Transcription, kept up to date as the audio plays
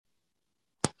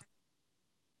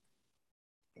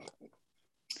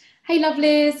Hey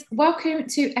lovelies, welcome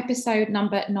to episode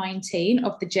number 19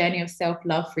 of the Journey of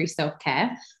Self-Love through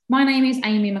Self-Care. My name is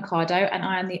Amy Mercado and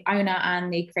I am the owner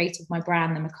and the creator of my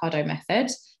brand, The Mercado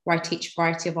Method, where I teach a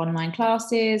variety of online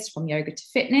classes from yoga to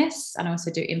fitness, and I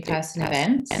also do in-person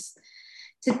events.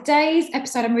 Today's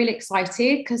episode, I'm really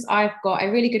excited because I've got a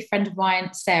really good friend of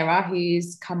mine, Sarah,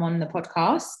 who's come on the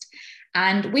podcast,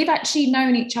 and we've actually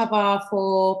known each other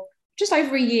for just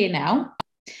over a year now.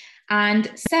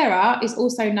 And Sarah is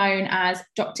also known as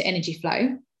Dr. Energy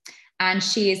Flow, and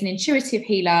she is an intuitive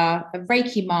healer, a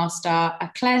Reiki master, a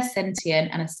clairsentient,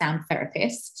 and a sound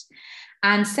therapist.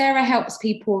 And Sarah helps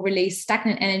people release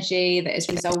stagnant energy that has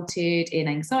resulted in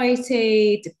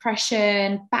anxiety,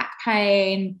 depression, back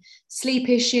pain, sleep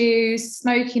issues,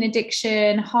 smoking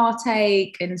addiction,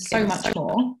 heartache, and so much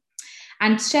more.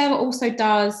 And Sarah also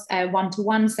does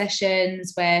one-to-one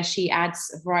sessions where she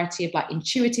adds a variety of like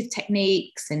intuitive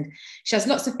techniques, and she does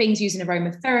lots of things using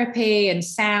aromatherapy and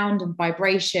sound and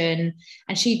vibration.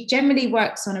 And she generally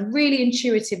works on a really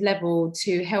intuitive level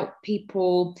to help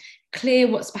people clear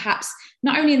what's perhaps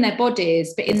not only in their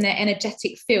bodies, but in their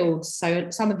energetic fields. So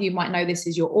some of you might know this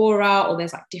as your aura, or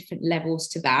there's like different levels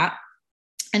to that.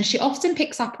 And she often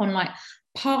picks up on like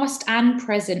past and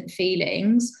present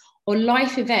feelings or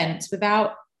life events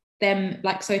without them,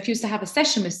 like, so if you used to have a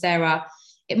session with Sarah,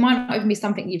 it might not even be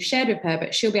something you've shared with her,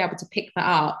 but she'll be able to pick that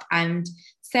up. And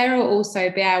Sarah will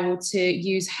also be able to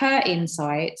use her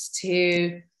insights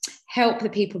to help the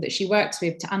people that she works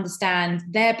with to understand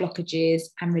their blockages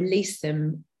and release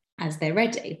them as they're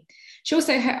ready. She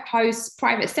also hosts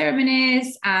private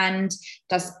ceremonies and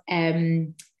does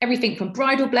everything from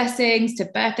bridal blessings to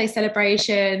birthday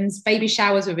celebrations, baby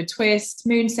showers with a twist,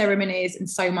 moon ceremonies, and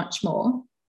so much more.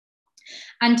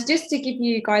 And just to give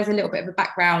you guys a little bit of a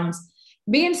background,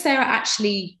 me and Sarah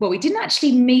actually, well, we didn't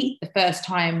actually meet the first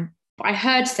time, but I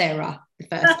heard Sarah the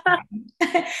first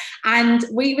time. And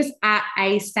we was at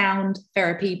a sound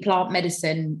therapy, plant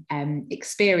medicine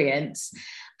experience.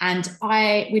 And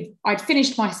I'd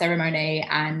finished my ceremony,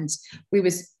 and we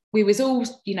was all,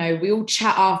 you know, we all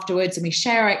chat afterwards and we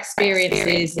share our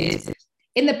experiences. And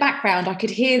in the background, I could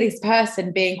hear this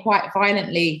person being quite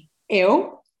violently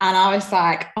ill. And I was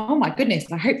like, oh my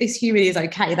goodness, I hope this human is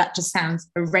okay. That just sounds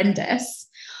horrendous.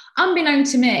 Unbeknown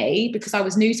to me, because I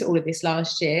was new to all of this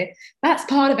last year, that's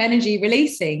part of energy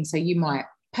releasing. So you might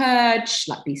purge,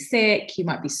 like be sick, you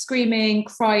might be screaming,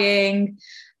 crying.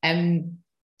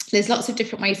 There's lots of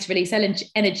different ways to release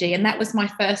energy. And that was my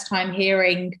first time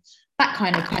hearing that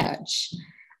kind of purge.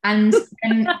 And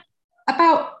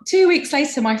about 2 weeks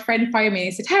later, my friend phoned me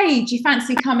and said, hey, do you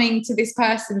fancy coming to this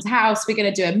person's house? We're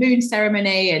going to do a moon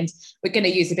ceremony and we're going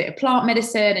to use a bit of plant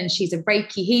medicine. And she's a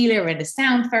Reiki healer and a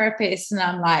sound therapist. And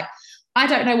I'm like, I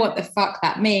don't know what the fuck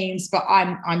that means, but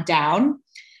I'm down.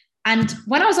 And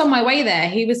when I was on my way there,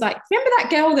 he was like, remember that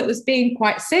girl that was being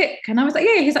quite sick? And I was like,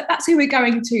 yeah. He's like, that's who we're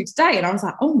going to today. And I was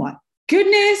like, oh my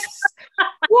goodness,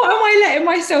 what am I letting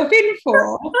myself in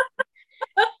for?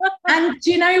 And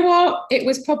do you know what? It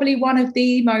was probably one of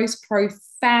the most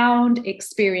profound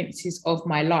experiences of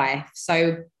my life.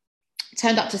 So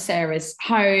turned up to Sarah's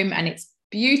home, and it's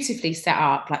beautifully set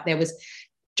up. Like there was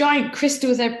giant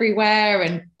crystals everywhere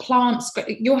and plants.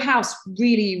 Your house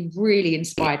really, really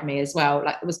inspired me as well.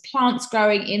 Like there was plants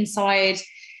growing inside.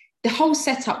 The whole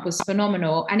setup was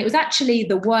phenomenal. And it was actually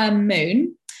the worm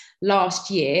moon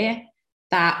last year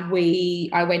that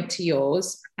I went to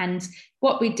yours. And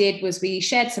what we did was we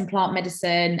shared some plant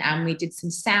medicine and we did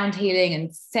some sound healing,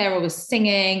 and Sarah was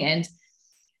singing, and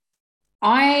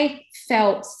I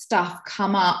felt stuff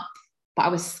come up, but I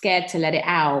was scared to let it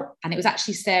out. And it was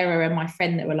actually Sarah and my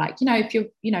friend that were like, you know, if you're,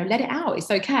 you know, let it out,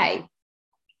 it's okay.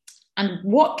 And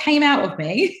what came out of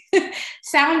me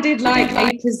sounded like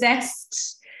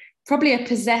probably a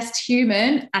possessed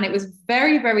human. And it was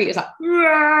very, very, it was like,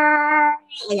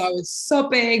 and I was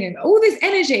sobbing and all this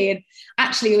energy. And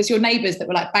actually it was your neighbours that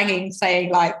were like banging,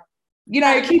 saying like, you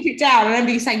know, keep it down. I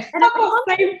remember you saying, fuck off,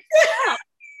 babe.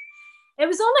 It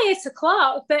was only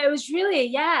 8:00, but it was really,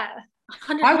 yeah.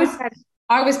 100%.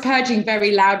 I was purging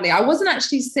very loudly. I wasn't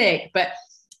actually sick, but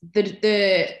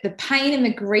the pain and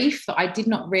the grief that I did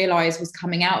not realise was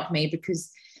coming out of me,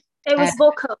 because it was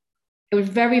vocal. It was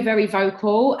very, very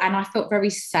vocal, and I felt very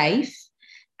safe.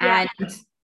 Yeah. And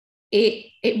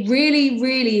it really,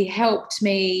 really helped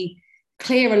me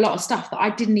clear a lot of stuff that I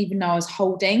didn't even know I was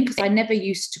holding, because I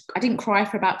didn't cry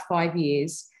for about 5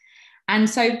 years. And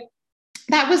so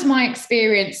that was my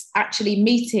experience actually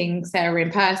meeting Sarah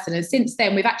in person. And since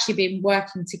then, we've actually been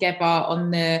working together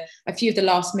on a few of the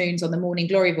last moons on the Morning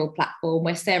Gloryville platform,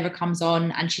 where Sarah comes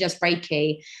on and she does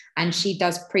Reiki, and she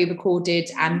does pre-recorded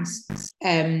and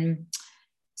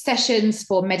sessions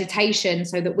for meditation,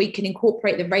 so that we can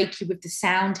incorporate the Reiki with the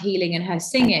sound healing and her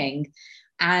singing.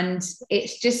 And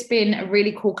it's just been a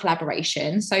really cool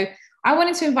collaboration. So I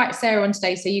wanted to invite Sarah on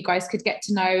today so you guys could get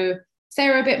to know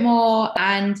Sarah a bit more,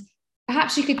 and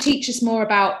perhaps you could teach us more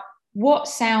about what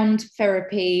sound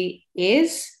therapy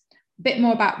is, a bit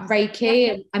more about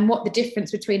Reiki, and what the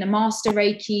difference between a master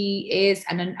Reiki is.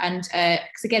 And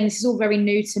because again, this is all very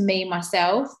new to me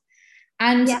myself.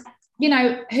 And, you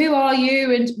know, who are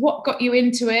you and what got you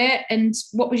into it, and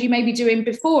what was you maybe doing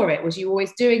before it? Was you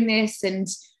always doing this? And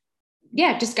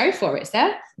yeah, just go for it,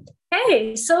 Sarah.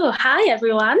 Hey, so hi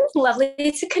everyone, lovely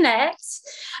to connect.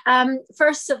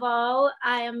 First of all,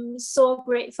 I am so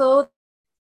grateful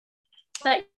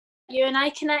that you and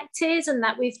I connected, and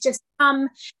that we've just become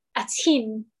a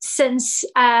team since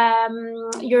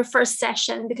your first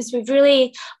session, because we've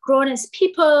really grown as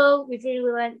people. We've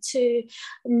really learned to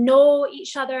know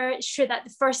each other. It's true that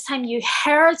the first time you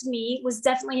heard me was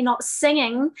definitely not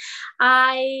singing.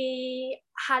 I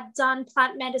had done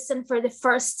plant medicine for the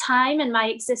first time in my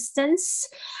existence,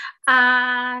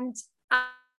 and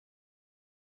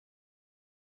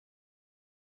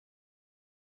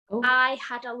I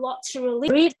had a lot to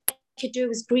release. All I could do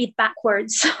was breathe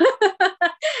backwards.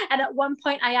 And at one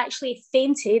point I actually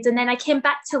fainted, and then I came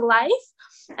back to life,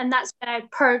 and that's when I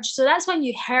purged. So that's when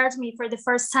you heard me for the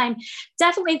first time.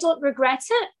 Definitely don't regret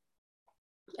it.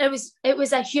 It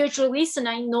was a huge release, and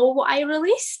I know what I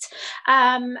released.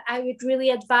 I would really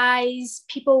advise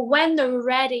people, when they're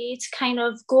ready, to kind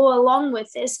of go along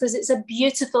with this, because it's a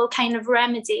beautiful kind of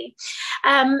remedy.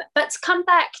 But to come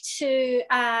back to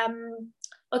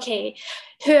okay,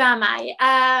 who am I?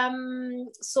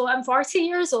 So I'm 40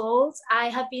 years old. I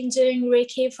have been doing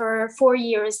Reiki for 4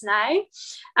 years now.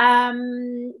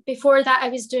 Before that, I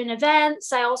was doing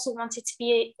events. I also wanted to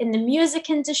be in the music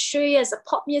industry as a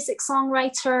pop music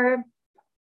songwriter.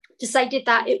 Decided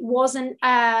that it wasn't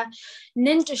an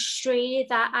industry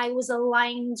that I was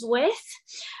aligned with.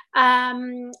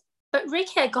 But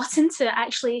Reiki I got into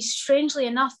actually, strangely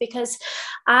enough, because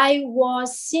I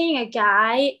was seeing a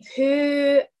guy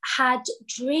who had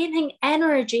draining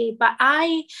energy, but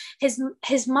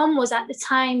his mum was at the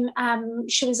time,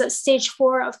 she was at stage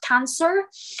 4 of cancer,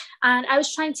 and I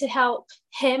was trying to help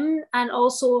him and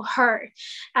also her.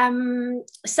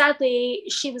 Sadly,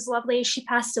 she was lovely, she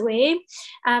passed away,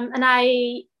 and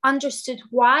I understood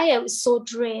why I was so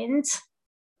drained,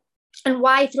 and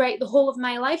why throughout the whole of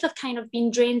my life I've kind of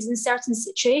been drained in certain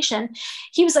situations.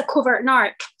 He was a covert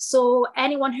narc. So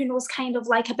anyone who knows kind of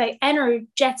like about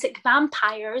energetic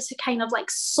vampires who kind of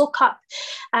like suck up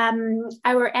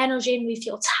our energy, and we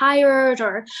feel tired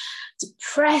or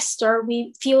depressed, or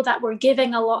we feel that we're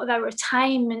giving a lot of our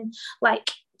time and like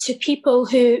to people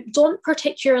who don't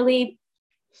particularly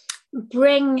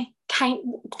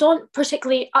don't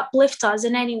particularly uplift us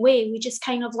in any way. We just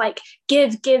kind of like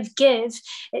give.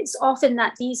 It's often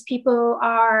that these people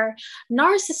are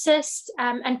narcissists,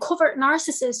 and covert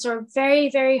narcissists are very,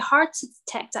 very hard to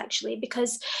detect actually,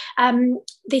 because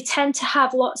they tend to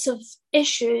have lots of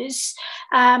issues,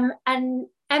 and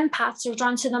empaths are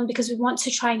drawn to them because we want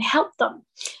to try and help them.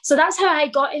 So that's how I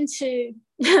got into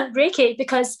Reiki,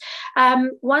 because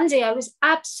one day I was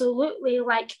absolutely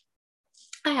like,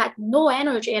 I had no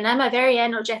energy, and I'm a very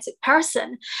energetic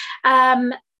person.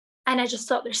 And I just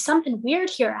thought, there's something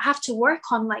weird here. I have to work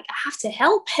on, like, I have to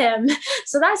help him.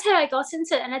 So that's how I got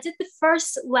into it. And I did the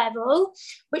first level,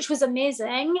 which was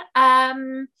amazing.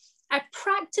 I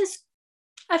practiced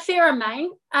a fair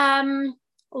amount,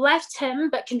 left him,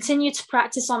 but continued to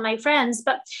practice on my friends.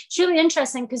 But it's really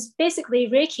interesting because basically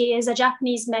Reiki is a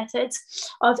Japanese method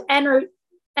of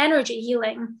energy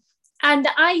healing. And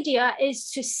the idea is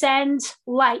to send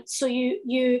light. So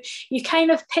you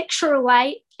kind of picture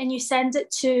light and you send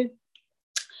it to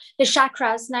the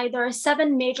chakras. Now, there are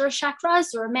 7 major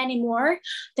chakras. There are many more. I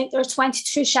think there are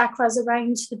 22 chakras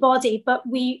around the body. But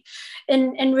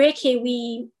in Reiki,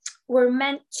 we were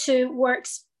meant to work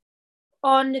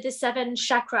on the 7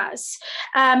 chakras.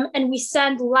 And we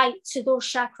send light to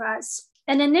those chakras.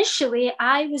 And initially,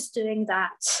 I was doing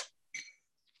that.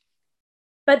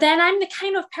 But then I'm the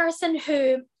kind of person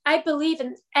who, I believe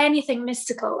in anything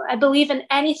mystical. I believe in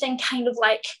anything kind of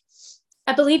like,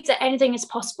 I believe that anything is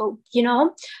possible, you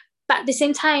know? But at the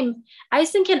same time, I was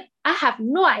thinking, I have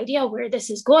no idea where this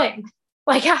is going.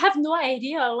 Like, I have no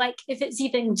idea, like, if it's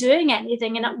even doing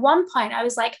anything. And at one point I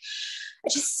was like, I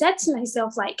just said to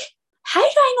myself, like, how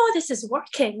do I know this is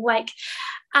working? Like,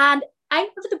 and out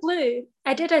of the blue,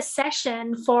 I did a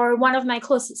session for one of my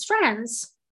closest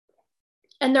friends.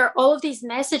 And there are all of these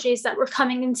messages that were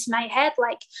coming into my head,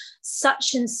 like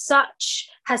such and such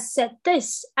has said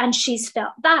this, and she's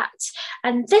felt that,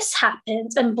 and this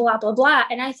happened, and blah, blah, blah.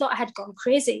 And I thought I had gone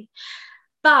crazy.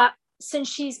 But since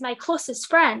she's my closest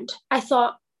friend, I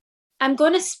thought, I'm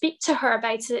going to speak to her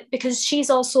about it, because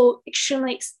she's also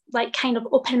extremely like kind of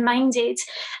open-minded.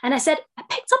 And I said, I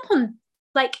picked up on,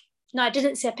 like, no, I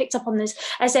didn't say I picked up on this.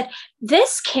 I said,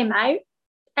 this came out,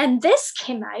 and this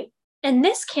came out, and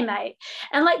this came out.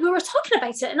 And like, we were talking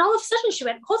about it, and all of a sudden she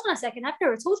went, hold on a second, I've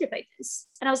never told you about this.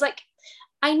 And I was like,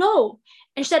 I know.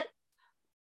 And she said,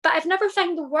 but I've never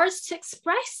found the words to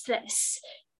express this.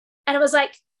 And I was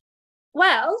like,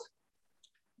 well,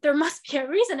 there must be a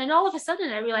reason. And all of a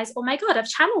sudden I realized, oh my God, I've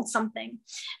channeled something.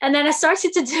 And then I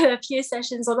started to do a few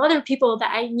sessions on other people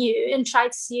that I knew and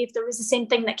tried to see if there was the same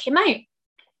thing that came out.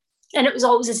 And it was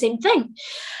always the same thing.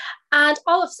 And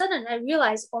all of a sudden I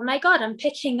realized, oh my God, I'm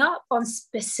picking up on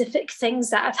specific things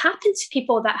that have happened to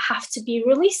people that have to be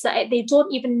released, that they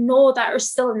don't even know that are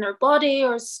still in their body,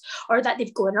 or that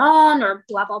they've gone on, or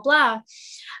blah, blah, blah.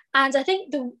 And I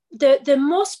think the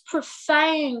most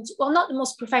profound, well, not the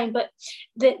most profound, but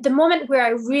the moment where I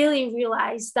really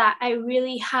realized that I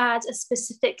really had a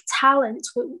specific talent,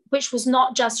 which was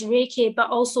not just Reiki, but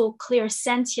also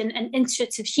clairsentient and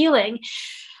intuitive healing,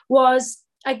 was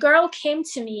a girl came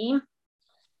to me.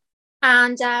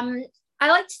 And I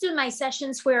like to do my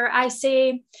sessions where I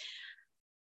say,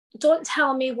 don't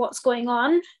tell me what's going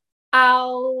on.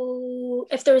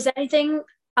 If there's anything,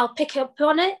 I'll pick up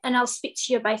on it and I'll speak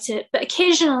to you about it. But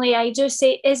occasionally I do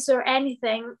say, is there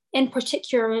anything in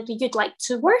particular that you'd like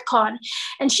to work on?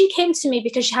 And she came to me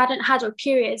because she hadn't had her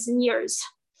periods in years.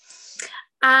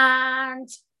 And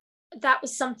that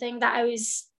was something that I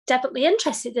was definitely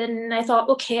interested in. And I thought,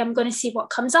 okay, I'm going to see what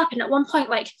comes up. And at one point,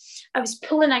 like, I was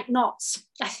pulling out knots.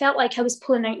 I felt like I was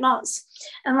pulling out knots.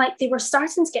 And like, they were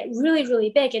starting to get really,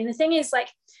 really big. And the thing is, like,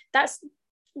 that's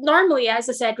normally, as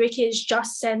I said, Reiki is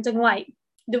just sending light.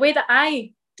 The way that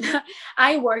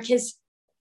I work is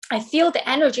I feel the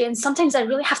energy, and sometimes I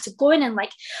really have to go in and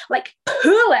like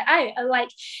pull it out.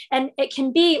 And it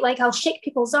can be like I'll shake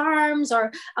people's arms,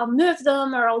 or I'll move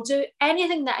them, or I'll do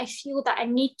anything that I feel that I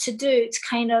need to do to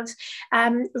kind of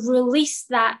release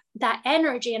that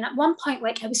energy. And at one point,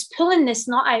 like, I was pulling this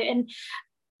knot out, and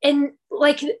in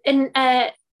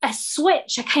a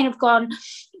switch, I kind of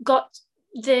got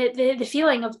the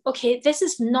feeling of, okay, this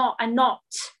is not a knot.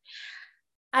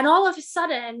 And all of a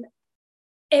sudden,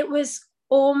 it was,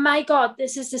 oh my God,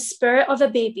 this is the spirit of a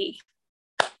baby.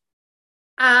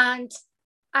 And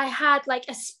I had like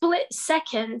a split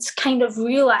second kind of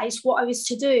realize what I was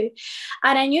to do.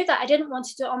 And I knew that I didn't want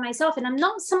to do it on myself. And I'm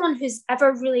not someone who's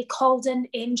ever really called in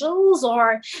angels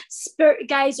or spirit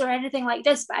guides or anything like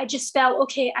this, but I just felt,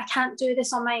 okay, I can't do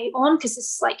this on my own because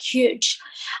it's like huge.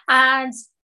 And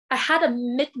I had a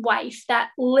midwife that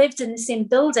lived in the same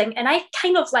building, and I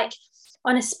kind of like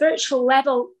on a spiritual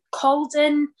level called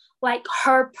in like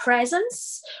her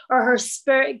presence or her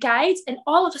spirit guide. And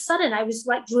all of a sudden I was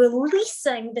like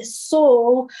releasing the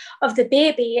soul of the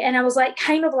baby. And I was like,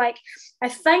 kind of like, I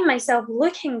found myself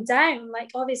looking down, like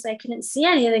obviously I couldn't see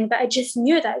anything, but I just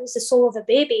knew that it was the soul of a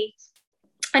baby,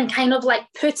 and kind of like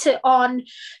put it on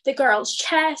the girl's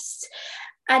chest,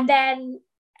 and then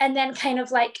kind of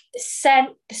like sent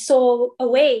the soul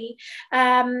away.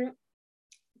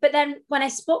 But then when I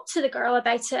spoke to the girl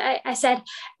about it, I said,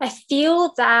 I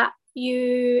feel that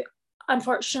you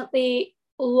unfortunately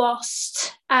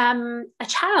lost a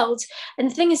child. And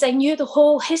the thing is, I knew the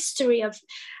whole history of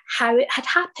how it had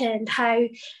happened, how,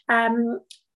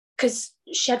 because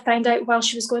she had found out while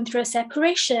she was going through a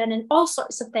separation and all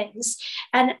sorts of things.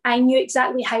 And I knew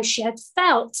exactly how she had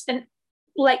felt and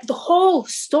like the whole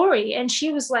story. And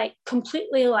she was like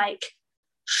completely like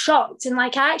shocked. And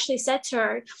like, I actually said to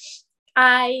her,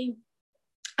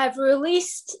 I've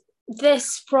released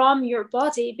this from your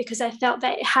body because I felt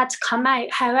that it had to come out.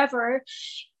 However,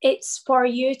 it's for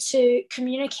you to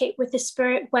communicate with the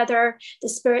spirit, whether the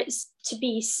spirit is to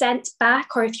be sent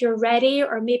back or if you're ready,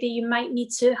 or maybe you might need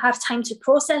to have time to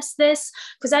process this,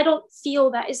 because I don't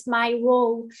feel that is my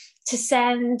role to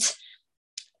send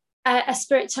a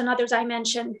spirit to another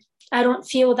dimension. I don't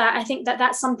feel that. I think that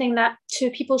that's something that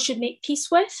two people should make peace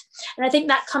with. And I think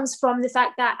that comes from the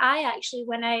fact that I actually,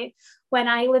 when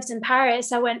I lived in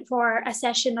Paris, I went for a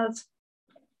session of,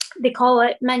 they call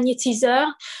it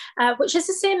magnétiseur, which is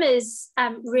the same as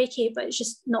Reiki, but it's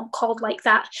just not called like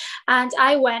that. And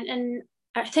I went, and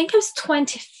I think I was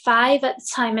 25 at the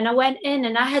time, and I went in,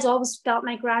 and I had always felt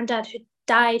my granddad, who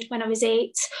died when I was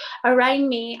 8 around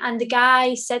me. And the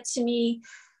guy said to me,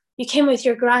 "You came with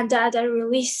your granddad, I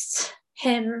released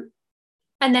him."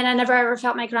 And then I never ever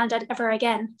felt my granddad ever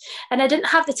again. And I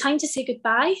didn't have the time to say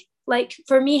goodbye. Like,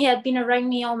 for me, he had been around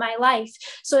me all my life.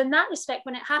 So in that respect,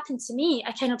 when it happened to me,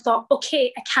 I kind of thought,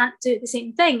 okay, I can't do the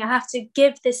same thing. I have to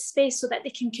give this space so that they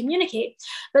can communicate.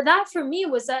 But that for me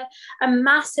was a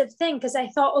massive thing, because I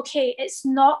thought, okay, it's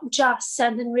not just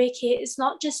sending Reiki. It's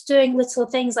not just doing little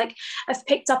things. Like, I've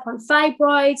picked up on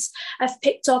fibroids. I've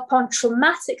picked up on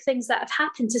traumatic things that have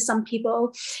happened to some people.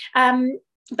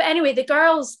 But anyway, the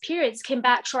girl's periods came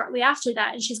back shortly after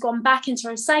that, and she's gone back into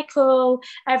her cycle.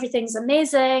 Everything's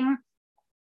amazing.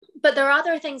 But there are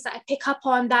other things that I pick up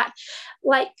on that,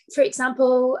 like, for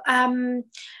example,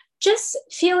 just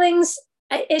feelings.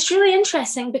 It's really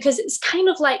interesting because it's kind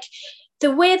of like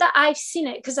the way that I've seen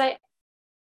it, because I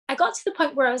got to the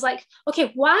point where I was like,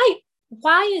 okay, why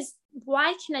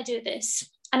can I do this?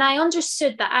 And I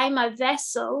understood that I'm a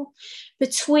vessel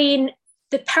between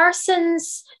the person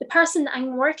that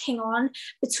I'm working on,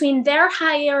 between their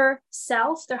higher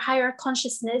self, their higher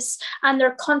consciousness, and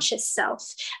their conscious self.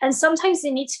 And sometimes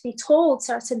they need to be told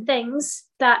certain things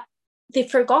that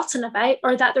they've forgotten about,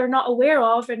 or that they're not aware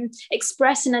of, and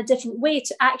express in a different way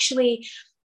to actually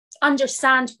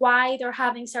understand why they're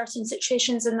having certain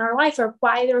situations in their life, or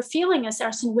why they're feeling a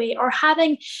certain way, or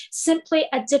having simply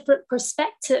a different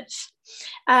perspective.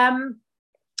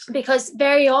 Because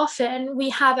very often we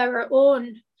have our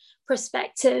own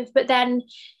perspective, but then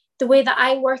the way that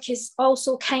I work is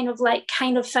also kind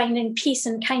of finding peace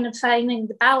and kind of finding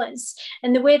the balance.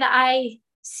 And the way that I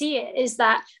see it is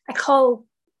that I call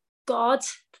God,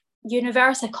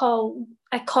 universe, I call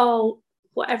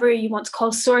whatever you want to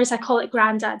call source, I call it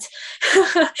granddad.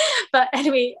 But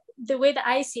anyway, the way that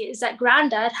I see it is that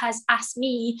granddad has asked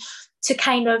me to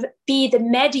kind of be the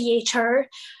mediator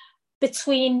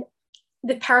between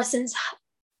the person's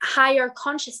higher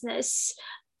consciousness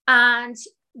and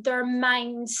their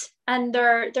mind and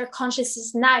their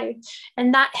consciousness now.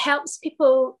 And that helps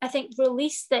people, I think,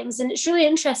 release things. And it's really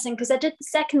interesting because I did the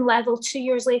second level 2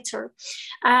 years later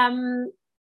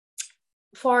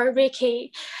for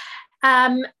Reiki.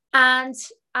 And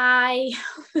I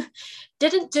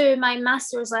didn't do my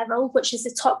master's level, which is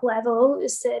the top level.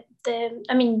 Is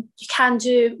you can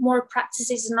do more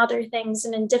practices and other things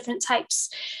and in different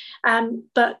types.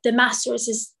 But the master's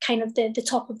is kind of the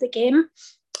top of the game.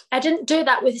 I didn't do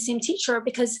that with the same teacher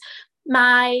because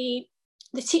the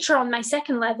teacher on my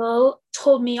second level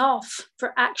told me off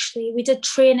for we did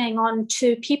training on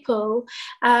 2 people,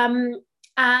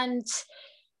 and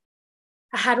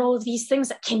I had all of these things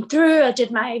that came through. I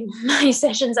did my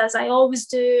sessions as I always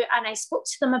do, and I spoke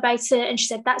to them about it, and she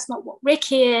said, that's not what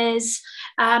Reiki is.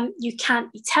 You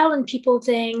can't be telling people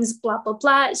things, blah, blah,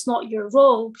 blah. It's not your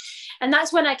role. And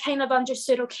that's when I kind of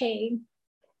understood, okay,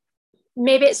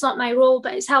 maybe it's not my role,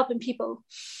 but it's helping people.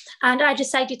 And I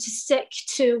decided to stick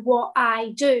to what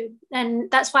I do.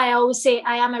 And that's why I always say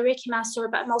I am a Reiki master,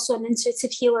 but I'm also an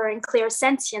intuitive healer and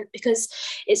clairsentient, because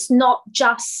it's not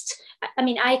just,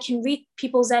 I can read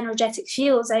people's energetic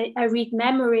fields. I read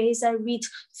memories, I read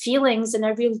feelings, and I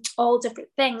read all different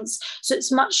things. So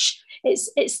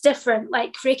it's different.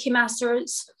 Like, Reiki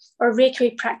masters or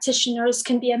Reiki practitioners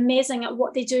can be amazing at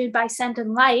what they do by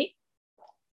sending light.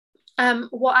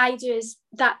 What I do is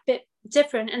that bit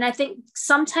different. And I think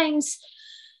sometimes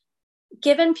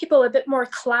giving people a bit more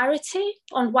clarity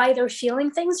on why they're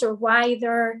feeling things, or why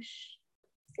they're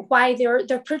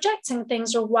projecting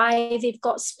things, or why they've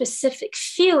got specific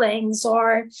feelings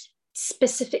or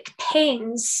specific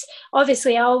pains.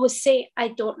 Obviously, I always say I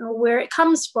don't know where it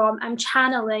comes from. I'm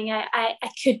channeling. I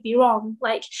could be wrong.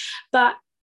 But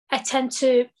I tend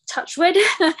to, touch wood,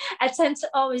 I tend to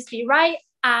always be right.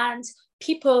 And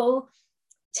people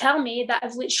tell me that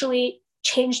I've literally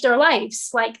changed their lives.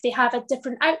 Like, they have a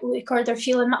different outlook, or they're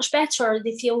feeling much better, or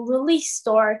they feel released,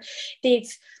 or they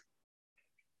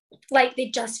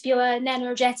just feel an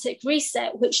energetic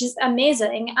reset, which is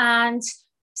amazing. And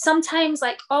sometimes,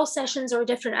 all sessions are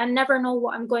different. I never know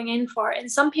what I'm going in for.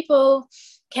 And some people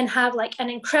can have an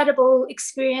incredible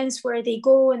experience where they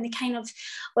go and they kind of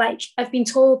I've been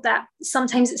told that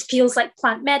sometimes it feels like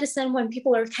plant medicine when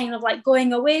people are kind of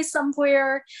going away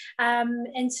somewhere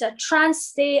into a trance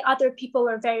state. Other people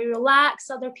are very relaxed.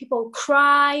 Other people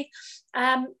cry.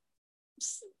 I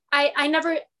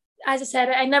never, as I said,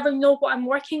 I never know what I'm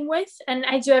working with, and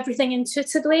I do everything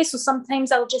intuitively. So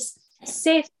sometimes I'll just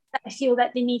say that I feel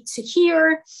that they need to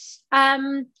hear.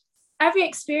 Every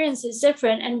experience is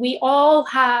different, and we all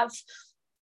have,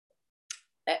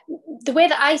 the way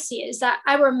that I see it is that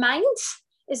our mind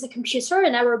is a computer,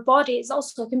 and our body is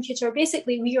also a computer.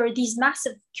 Basically, we are these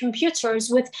massive computers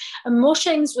with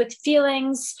emotions, with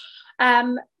feelings,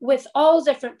 with all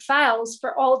different files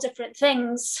for all different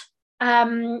things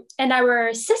in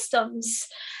our systems.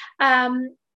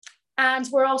 And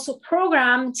we're also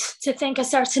programmed to think a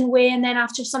certain way, and then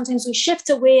after sometimes we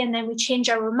shift away, and then we change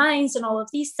our minds and all of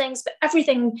these things, but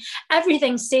everything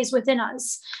stays within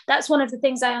us. That's one of the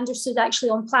things I understood actually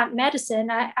on plant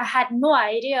medicine. I had no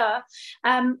idea,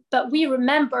 but we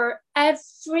remember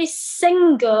every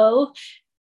single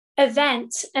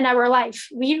event in our life.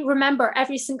 We remember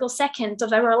every single second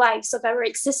of our lives, of our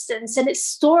existence, and it's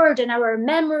stored in our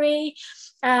memory,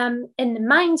 in the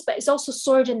mind, but it's also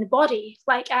stored in the body.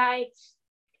 Like as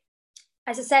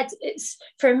I said, it's,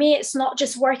 for me, it's not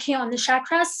just working on the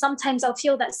chakras. Sometimes I'll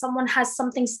feel that someone has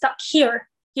something stuck here,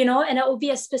 you know, and it will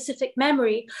be a specific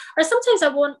memory. Or sometimes I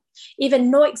won't even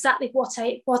know exactly what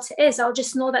it is. I'll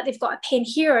just know that they've got a pain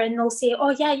here, and they'll say, oh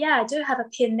yeah, I do have a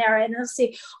pain there. And I'll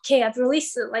say, okay, I've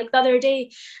released it. Like the other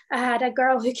day, I had a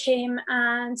girl who came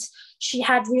and she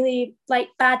had really like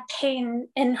bad pain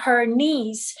in her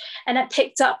knees. And it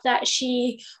picked up that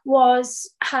she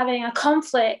was having a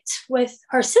conflict with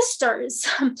her sisters.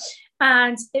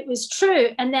 And it was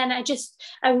true. And then I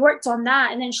worked on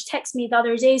that. And then she texted me the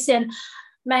other day saying,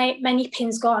 my knee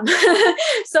pain's gone.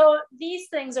 So these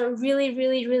things are really,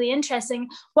 really, really interesting.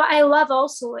 What I love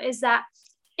also is that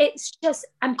it's just,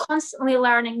 I'm constantly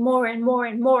learning more and more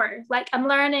and more. Like I'm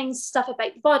learning stuff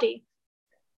about the body.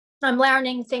 I'm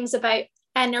learning things about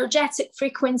energetic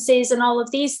frequencies and all of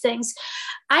these things.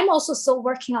 I'm also still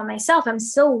working on myself. I'm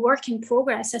still work in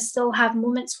progress. I still have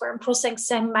moments where I'm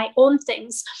processing my own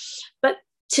things. But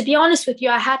to be honest with you,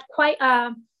 I had quite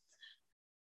a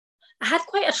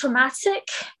traumatic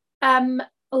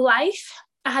life.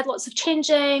 I had lots of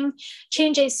changes.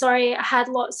 I had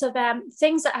lots of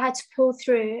things that I had to pull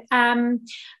through. How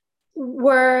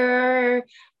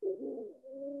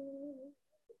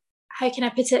can I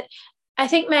put it? I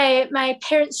think my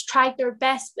parents tried their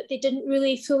best, but they didn't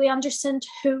really fully understand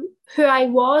who I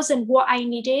was and what I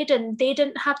needed, and they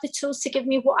didn't have the tools to give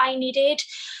me what I needed.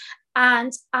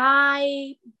 And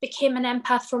I became an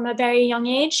empath from a very young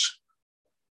age.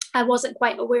 I wasn't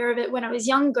quite aware of it when I was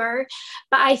younger,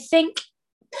 but I think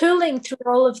pulling through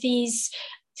all of these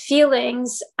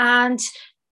feelings and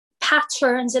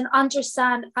patterns and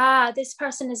understand, this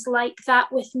person is like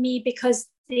that with me because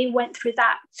they went through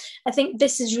that. I think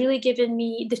this has really given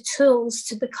me the tools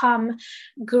to become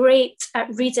great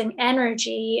at reading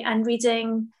energy and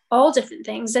reading all different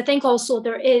things. I think also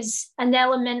there is an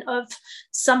element of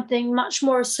something much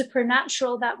more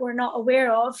supernatural that we're not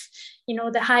aware of, you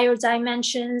know, the higher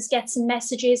dimensions, getting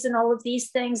messages and all of these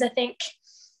things. I think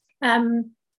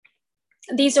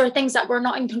these are things that we're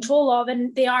not in control of,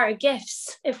 and they are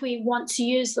gifts if we want to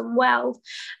use them well.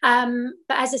 But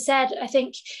as I said, I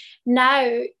think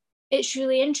now it's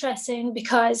really interesting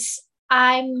because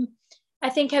I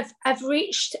think I've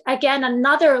reached again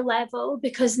another level,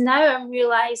 because now I'm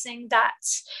realizing that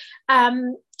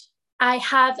I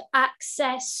have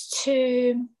access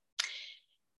to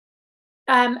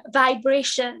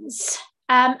vibrations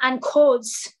and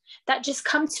codes that just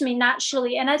come to me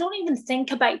naturally, and I don't even think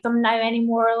about them now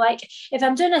anymore. Like if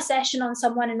I'm doing a session on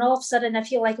someone and all of a sudden I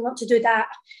feel like I want to do that,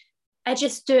 I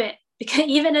just do it, because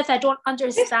even if I don't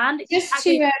understand. Just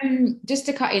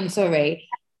to cut in, sorry,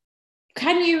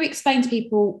 can you explain to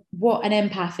people what an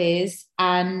empath is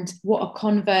and what a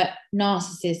convert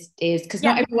narcissist is? Because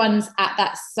not everyone's at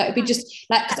that. So it'd be just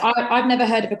like, because I've never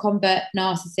heard of a convert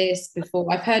narcissist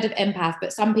before. I've heard of empath,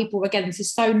 but some people, again, this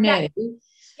is so new.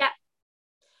 Yeah.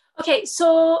 Okay,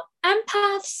 so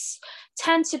empaths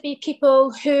tend to be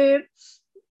people who,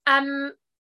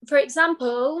 for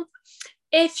example,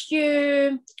 if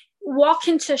you walk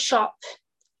into a shop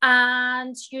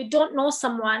and you don't know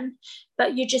someone,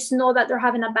 but you just know that they're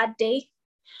having a bad day,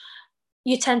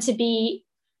 you tend to be,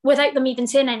 without them even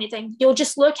saying anything, you'll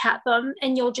just look at them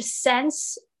and you'll just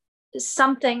sense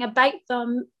something about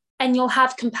them and you'll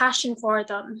have compassion for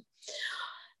them.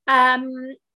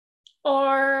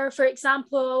 Or, for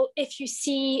example, if you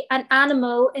see an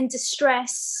animal in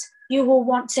distress, you will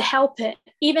want to help it.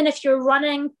 Even if you're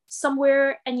running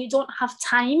somewhere and you don't have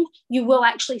time, you will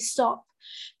actually stop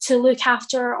to look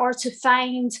after or to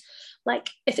find,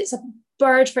 like if it's a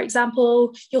bird, for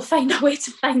example, you'll find a way to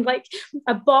find like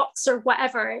a box or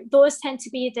whatever. Those tend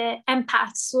to be the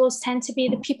empaths. Those tend to be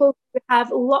the people who have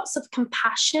lots of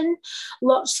compassion,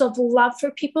 lots of love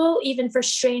for people, even for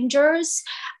strangers,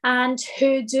 and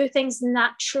who do things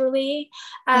naturally.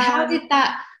 How did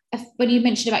that when you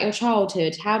mentioned about your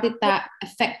childhood, how did that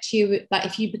affect you? Like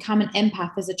if you become an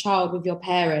empath as a child with your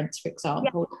parents, for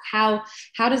example, how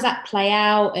does that play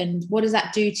out, and what does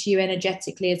that do to you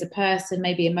energetically as a person,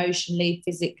 maybe emotionally,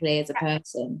 physically as a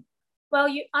person? Well,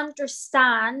 you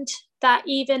understand that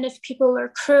even if people are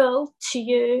cruel to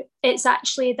you, it's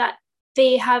actually that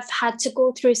they have had to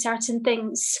go through certain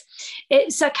things.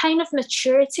 It's a kind of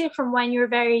maturity from when you're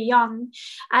very young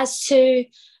as to,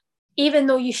 even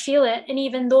though you feel it, and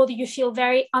even though you feel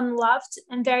very unloved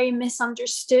and very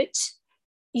misunderstood,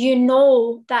 you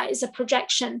know that is a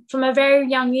projection. From a very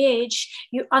young age,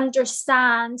 you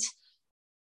understand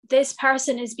this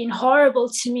person has been horrible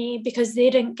to me because they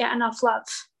didn't get enough love.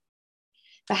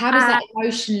 But how does that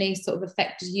emotionally sort of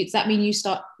affect you? Does that mean you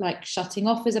start like shutting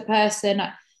off as a person?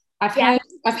 I've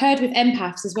heard with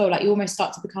empaths as well, like you almost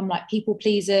start to become like people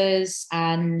pleasers,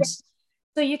 and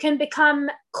so you can become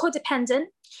codependent.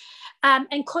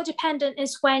 And codependent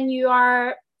is when you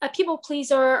are a people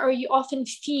pleaser, or you often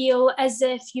feel as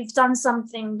if you've done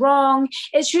something wrong.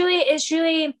 It's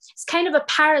kind of a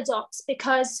paradox,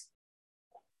 because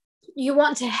you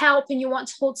want to help and you want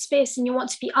to hold space and you want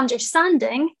to be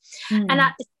understanding, and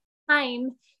at the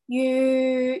time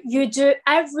you do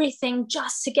everything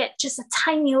just to get just a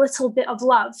tiny little bit of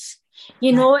love.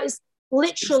 You know, it's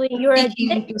literally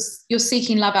you're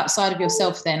seeking love outside of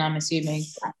yourself then, I'm assuming.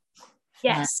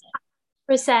 Yes,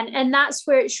 100%. And that's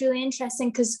where it's really interesting,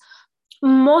 because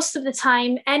most of the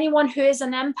time anyone who is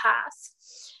an empath,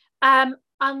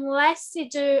 unless they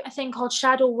do a thing called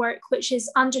shadow work, which is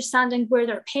understanding where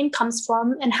their pain comes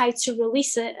from and how to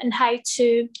release it and how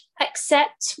to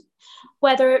accept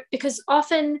because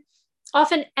often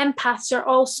empaths are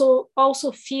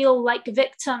also feel like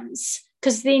victims,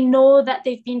 because they know that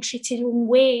they've been treated in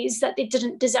ways that they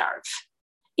didn't deserve,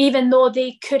 even though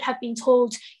they could have been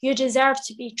told you deserve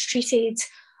to be treated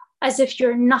as if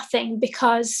you're nothing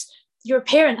because your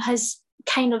parent has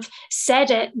kind of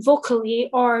said it vocally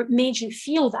or made you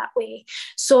feel that way.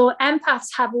 So empaths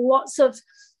have lots of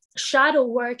shadow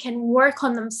work and work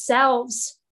on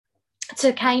themselves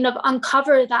to kind of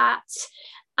uncover that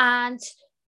and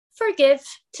forgive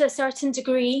to a certain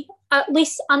degree, at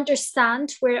least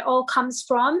understand where it all comes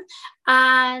from,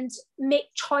 and make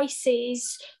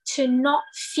choices to not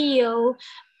feel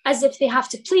as if they have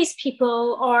to please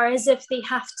people, or as if they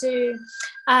have to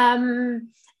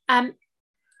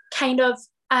kind of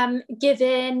give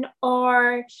in,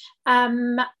 or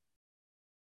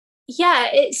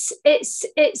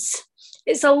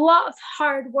it's a lot of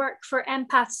hard work for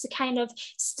empaths to kind of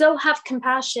still have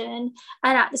compassion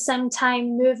and at the same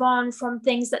time move on from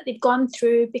things that they've gone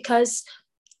through, because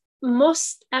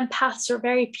most empaths are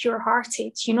very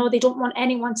pure-hearted. You know, they don't want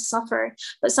anyone to suffer,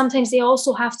 but sometimes they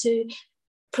also have to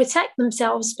protect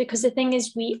themselves, because the thing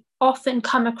is, we often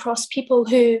come across people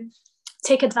who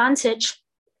take advantage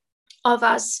of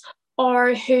us,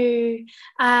 or who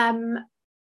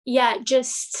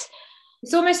just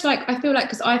it's almost like I feel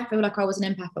like I was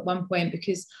an empath at one point,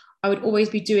 because I would always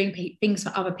be doing things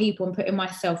for other people and putting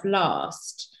myself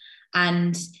last,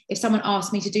 and if someone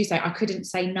asked me to do so, I couldn't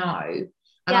say no,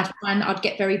 and I'd find I'd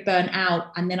get very burnt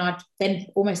out, and then I'd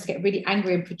almost get really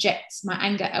angry and project my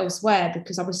anger elsewhere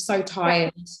because I was so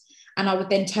tired, and I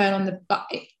would then turn on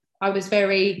I was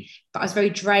very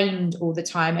drained all the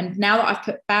time. And now that I've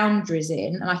put boundaries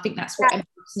in, and I think that's what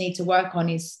empaths need to work on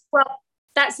is. Well,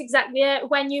 that's exactly it.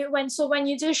 When you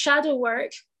do shadow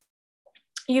work,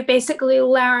 you basically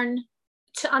learn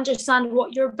to understand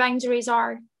what your boundaries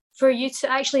are for you to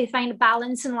actually find a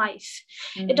balance in life.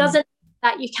 It doesn't mean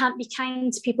that you can't be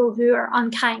kind to people who are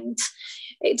unkind.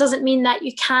 It doesn't mean that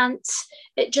you can't.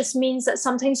 It just means that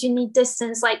sometimes you need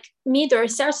distance. Like me, there are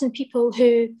certain people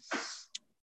who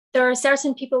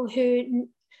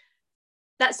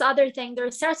that's the other thing. There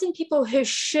are certain people who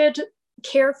should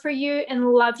care for you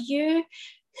and love you,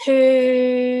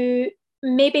 who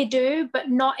maybe do, but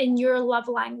not in your love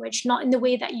language, not in the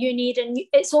way that you need. And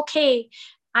it's okay.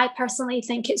 I personally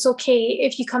think it's okay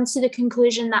if you come to the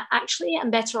conclusion that actually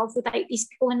I'm better off without these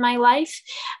people in my life,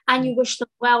 and you wish them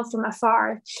well from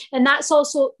afar. And that's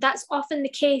often the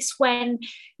case when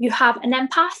you have an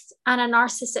empath and a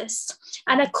narcissist.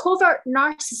 And a covert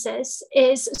narcissist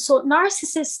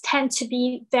narcissists tend to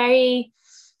be very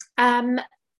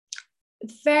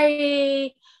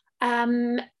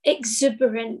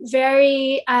exuberant,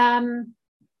 very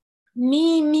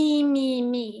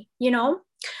me, you know.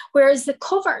 Whereas the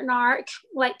covert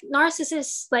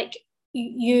narcissists, like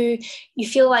you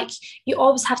feel like you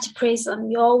always have to praise them.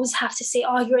 You always have to say,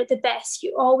 "Oh, you're the best."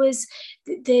 You always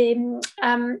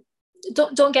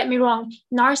don't get me wrong,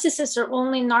 narcissists are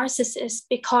only narcissists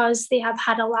because they have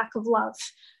had a lack of love.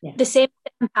 Yeah. The same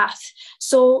empath.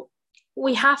 So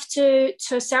we have to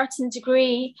a certain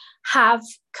degree, have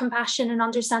compassion and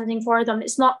understanding for them.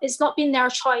 It's not been their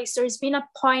choice. There's been a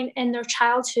point in their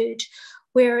childhood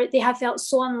where they have felt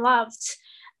so unloved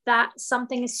that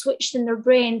something is switched in their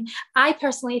brain. I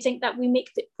personally think that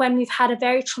when we've had a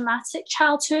very traumatic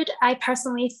childhood, I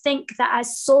personally think that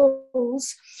as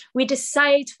souls, we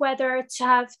decide whether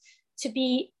to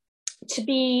be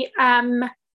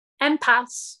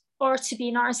empaths or to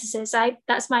be narcissists.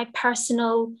 That's my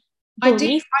personal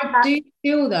belief. I do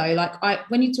feel though, like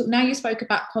when you spoke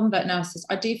about convert narcissists,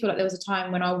 I do feel like there was a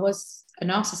time when I was a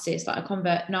narcissist, like a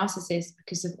convert narcissist,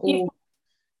 because of all.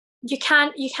 You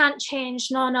can't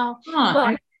change. No.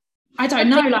 Well, I don't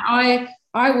know. Like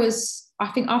I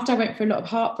think after I went through a lot of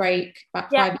heartbreak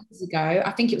about 5 years ago, I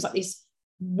think it was like this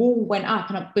wall went up,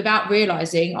 and without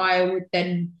realizing, I would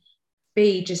then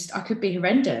I could be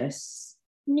horrendous.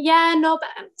 Yeah, no, but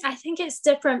I think it's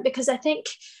different because I think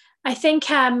how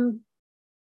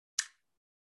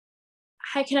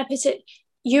can I put it?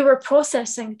 You were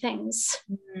processing things.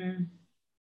 Mm.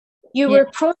 You were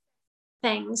processing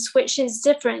things, which is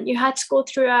different. You had to go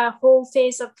through a whole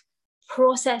phase of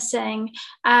processing.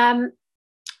 I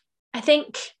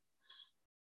think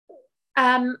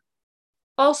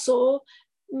also,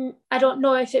 I don't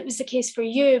know if it was the case for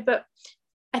you, but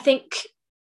I think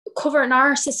covert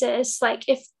narcissists, like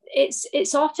if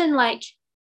it's often like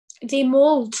they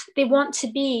want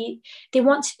to be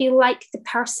like the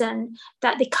person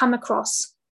that they come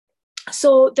across.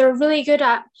 So they're really good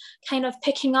at kind of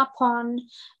picking up on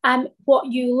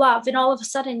what you love, and all of a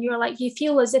sudden you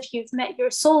feel as if you've met your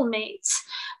soulmate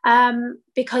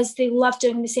because they love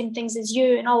doing the same things as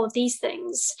you and all of these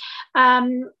things.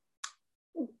 Covert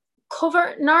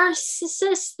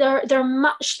narcissists,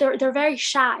 they're very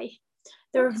shy.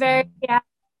 They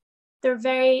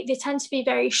tend to be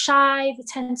very shy. They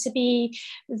tend to be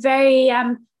very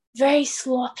very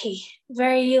sloppy,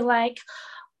 very like,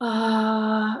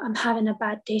 I'm having a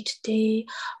bad day today,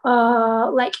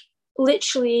 like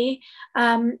literally.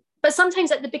 But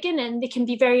sometimes at the beginning they can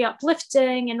be very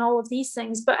uplifting and all of these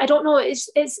things. But I don't know,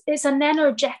 it's an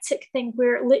energetic thing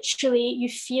where literally you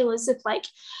feel as if like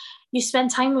you spend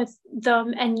time with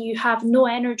them and you have no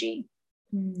energy.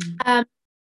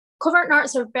 Covert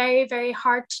narcs are very, very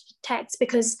hard to detect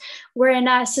because we're in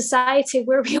a society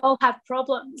where we all have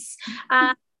problems.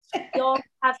 We all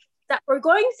have that we're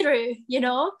going through,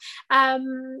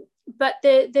 but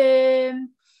the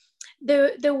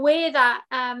way that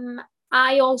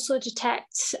I also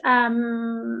detect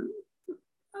covert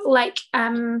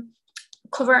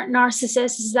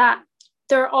narcissists is that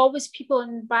there are always people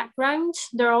in the background.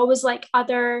 There are always like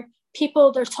other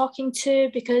people they're talking to,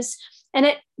 and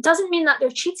it doesn't mean that they're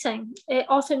cheating. It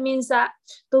often means that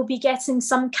they'll be getting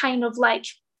some kind of like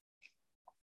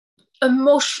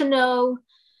emotional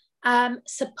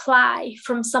supply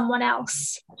from someone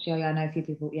else. Actually, I know a few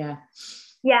people. Yeah.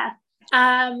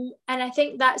 And I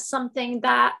think that's something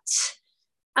that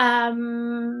I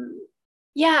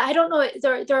don't know,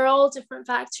 they're all different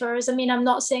factors. I mean, I'm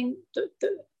not saying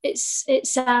it's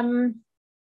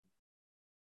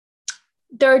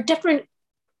there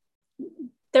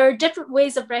are different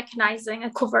ways of recognizing a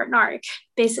covert narc,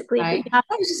 basically. Right. That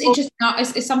was just interesting.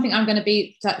 It's something I'm going to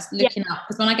be looking up,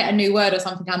 because when I get a new word or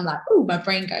something, I'm like, oh, my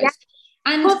brain goes. Yeah.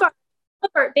 And covert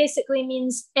basically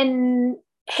means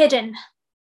hidden.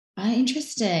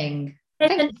 Interesting.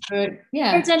 Hidden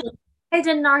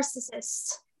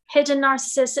narcissist. Hidden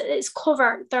narcissist. It's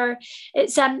covert. I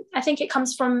think it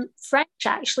comes from French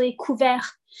actually, couvert,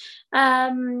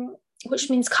 which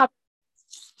means cover.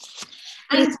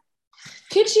 And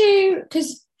could you,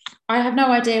 because I have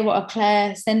no idea what a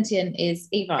clairsentient is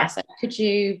either, so could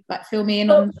you fill me in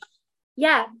on?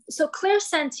 Yeah, so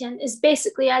clairsentient is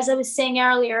basically, as I was saying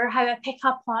earlier, how I pick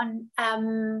up on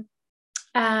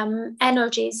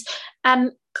energies.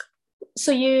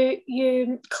 So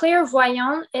you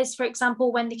clairvoyant is, for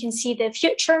example, when they can see the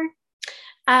future.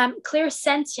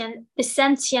 Clairsentient, the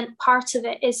sentient part of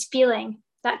it is feeling.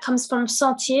 That comes from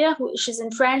sentir, which is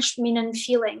in French meaning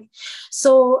feeling.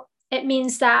 So it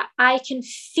means that I can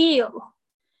feel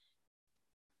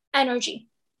energy.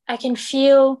 I can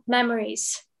feel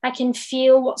memories. I can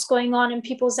feel what's going on in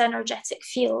people's energetic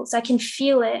fields. I can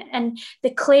feel it. And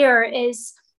the clair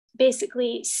is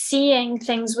basically seeing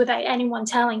things without anyone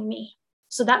telling me.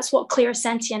 So that's what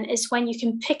clairsentient is, when you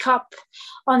can pick up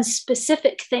on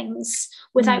specific things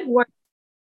without words.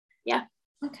 Yeah.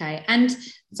 Okay. And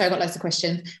so I've got loads of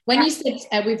questions. When you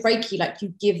said with Reiki,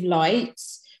 you give light.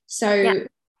 So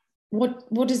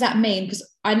what does that mean? Because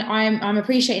I'm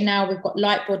appreciating now we've got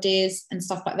light bodies and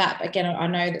stuff like that. But again, I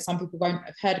know that some people won't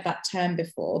have heard of that term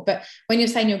before. But when you're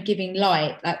saying you're giving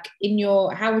light, like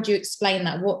how would you explain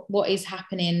that? What is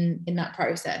happening in that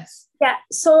process? Yeah,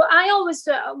 so I always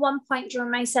do it at one point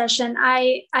during my session.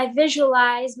 I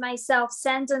visualize myself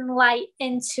sending light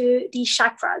into the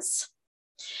chakras,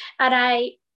 and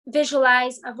I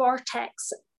visualize a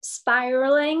vortex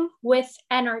spiraling with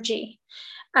energy.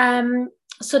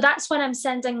 So that's when I'm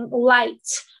sending light.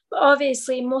 But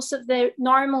obviously, most of the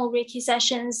normal Reiki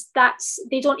sessions,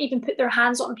 they don't even put their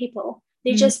hands on people.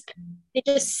 They just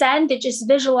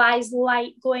visualize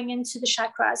light going into the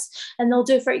chakras, and they'll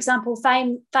do, for example,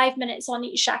 5 minutes on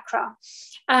each chakra.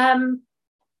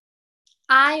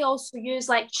 I also use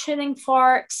like tuning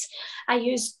forks. I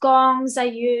use gongs. I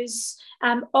use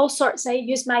all sorts. I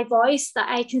use my voice that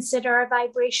I consider a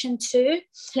vibration too.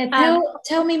 Yeah,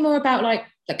 tell me more about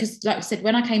because like I said,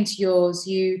 when I came to yours,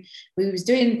 we was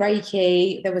doing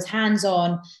Reiki, there was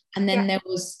hands-on, and then there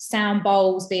was sound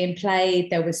bowls being played,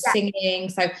 there was singing.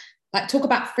 So like talk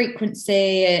about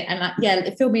frequency and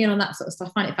fill me in on that sort of stuff.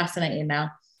 I find it fascinating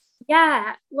now.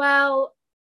 Yeah, well,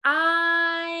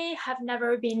 I have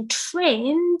never been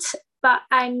trained, but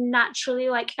I'm naturally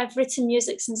I've written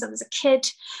music since I was a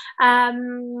kid.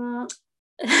 And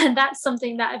that's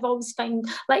something that I've always found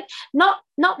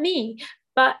not me,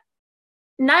 but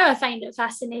now I find it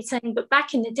fascinating. But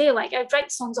back in the day, I'd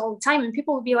write songs all the time and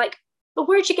people would be like, but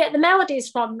where'd you get the melodies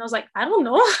from? And I was like, I don't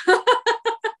know.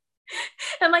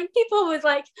 And people would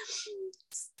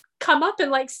come up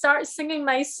and start singing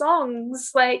my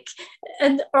songs,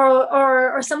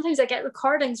 or sometimes I get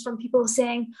recordings from people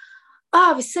saying,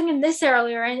 oh, I was singing this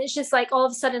earlier, and it's just all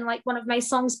of a sudden one of my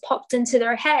songs popped into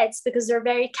their heads because they're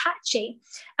very catchy.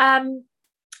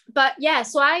 But yeah,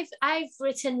 so I've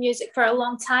written music for a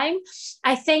long time.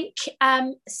 I think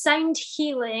sound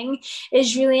healing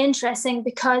is really interesting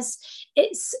because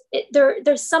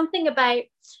there's something about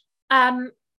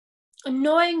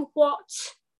knowing what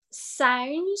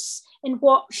sounds and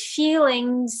what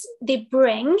feelings they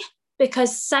bring,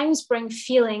 because sounds bring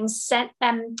feelings,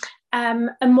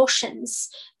 emotions.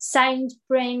 Sounds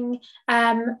bring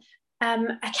a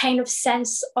kind of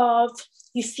sense of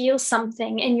you feel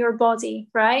something in your body,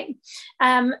 right?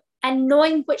 And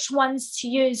knowing which ones to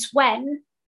use when.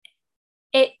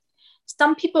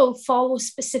 Some people follow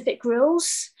specific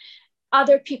rules.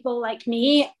 Other people like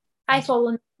me, I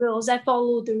follow rules. I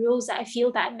follow the rules that I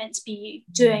feel that I'm meant to be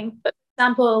doing. But for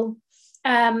example,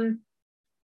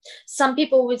 some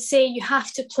people would say you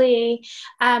have to play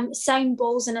sound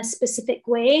bowls in a specific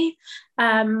way.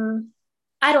 I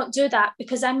don't do that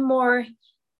because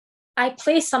I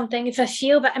play something if I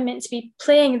feel that I'm meant to be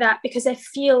playing that, because I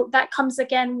feel that comes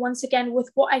once again with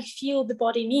what I feel the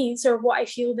body needs, or what I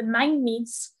feel the mind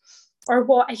needs, or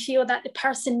what I feel that the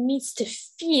person needs to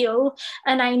feel,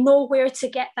 and I know where to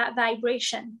get that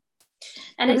vibration.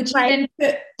 And would you then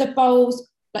put the bowls,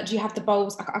 do you have the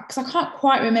bowls? Because I can't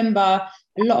quite remember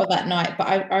a lot of that night, but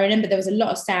I remember there was a lot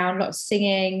of sound, a lot of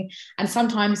singing, and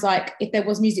sometimes if there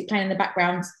was music playing in the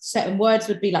background, certain words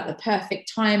would be the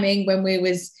perfect timing when we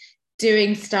was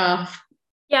doing stuff.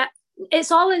 Yeah,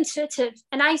 it's all intuitive,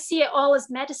 and I see it all as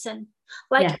medicine.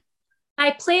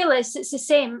 My playlist, it's the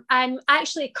same. I'm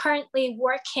actually currently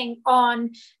working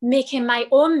on making my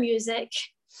own music,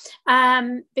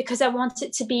 because I want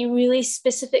it to be really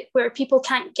specific where people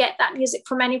can't get that music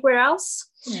from anywhere else.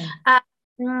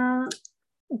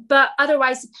 But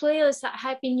otherwise, the playlist that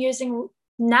I've been using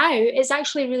now is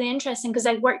actually really interesting because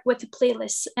I work with a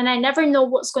playlist and I never know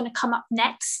what's going to come up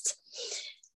next,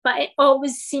 but it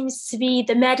always seems to be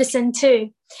the medicine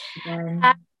too.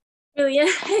 Really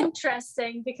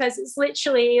interesting because it's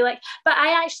literally but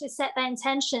I actually set the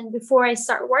intention before I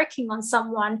start working on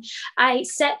someone. I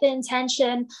set the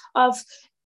intention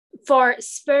for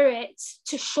spirit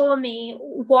to show me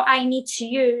what I need to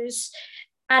use.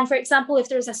 And for example, if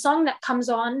there's a song that comes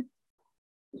on,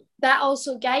 that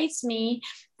also guides me.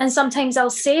 And sometimes I'll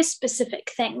say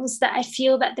specific things that I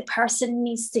feel that the person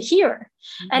needs to hear.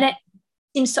 And it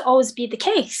seems to always be the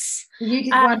case. You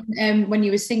did one when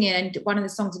you were singing, and one of the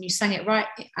songs, and you sang it right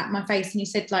at my face, and you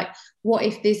said what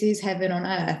if this is heaven on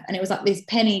earth? And it was this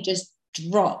penny just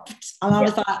dropped, and I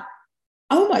was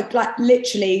oh my,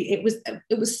 literally it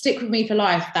was stick with me for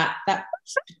life, that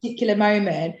particular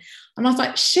moment. And I was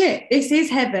like, shit, this is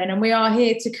heaven, and we are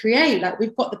here to create.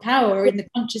 We've got the power in the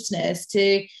consciousness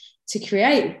to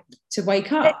create, to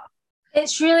wake up.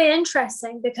 It's really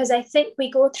interesting because I think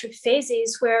we go through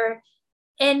phases where,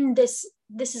 in this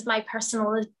is my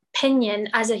personal opinion,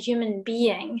 as a human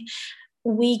being,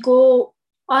 we go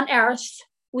on earth,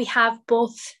 we have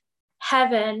both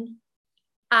heaven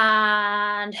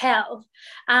and hell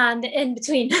and in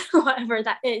between, whatever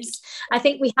that is. I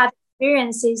think we have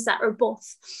experiences that are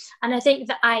both. And I think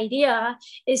the idea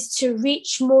is to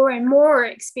reach more and more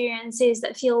experiences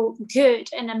that feel good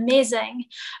and amazing.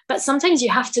 But sometimes you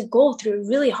have to go through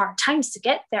really hard times to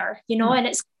get there, you know, and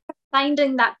it's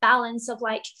finding that balance of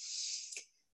like,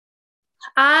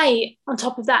 on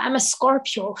top of that, I'm a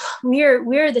Scorpio.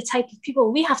 We're the type of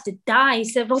people, we have to die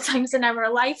several times in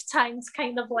our lifetimes,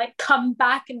 kind of like come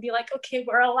back and be like, okay,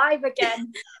 we're alive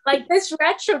again. Like this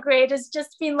retrograde has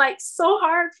just been like so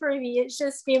hard for me. It's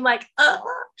just been like, at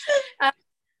the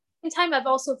same time, I've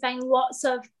also found lots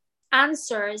of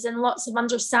answers and lots of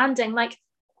understanding. Like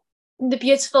the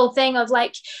beautiful thing of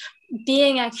like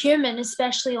being a human,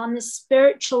 especially on the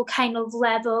spiritual kind of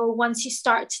level, once you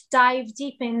start to dive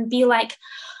deep and be like,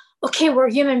 okay, we're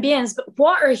human beings, but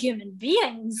what are human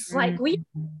beings? Like we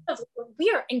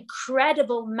are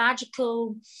incredible,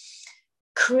 magical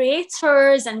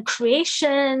creators and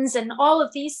creations and all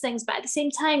of these things. But at the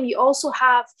same time, you also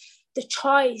have the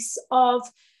choice of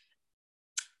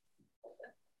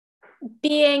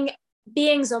being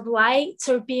beings of light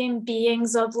or being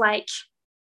beings of like,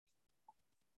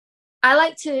 I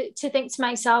like to think to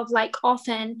myself, like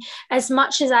often, as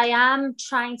much as I am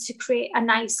trying to create a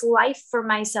nice life for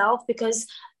myself, because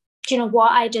you know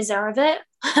what, I deserve it.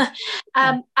 At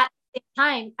the same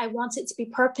time, I want it to be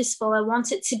purposeful. I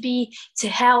want it to be to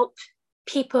help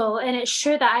people. And it's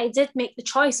true that I did make the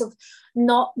choice of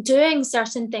not doing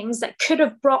certain things that could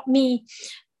have brought me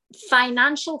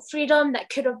financial freedom, that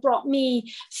could have brought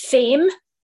me fame,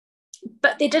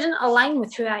 but they didn't align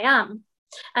with who I am.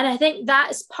 And I think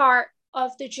that's part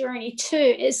of the journey too.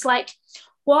 It's like,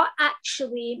 what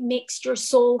actually makes your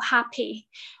soul happy?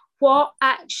 What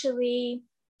actually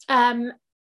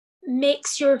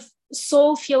makes your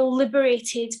soul feel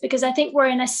liberated? Because I think we're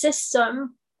in a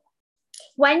system,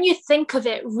 when you think of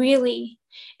it really,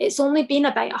 it's only been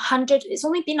 100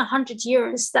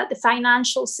 years that the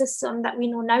financial system that we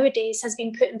know nowadays has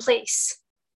been put in place.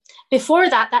 Before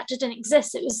that, that didn't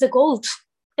exist. It was the gold.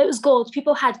 It was gold.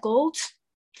 People had gold.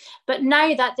 But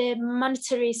now that the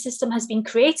monetary system has been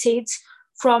created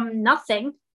from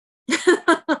nothing,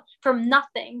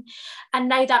 and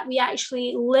now that we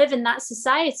actually live in that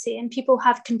society and people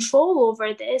have control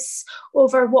over this,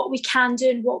 over what we can do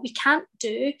and what we can't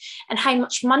do, and how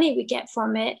much money we get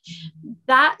from it,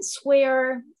 that's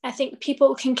where I think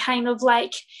people can kind of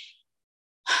like,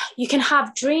 you can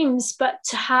have dreams, but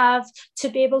to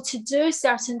be able to do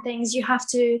certain things, you have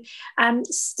to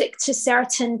stick to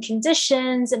certain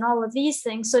conditions and all of these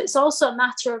things. So it's also a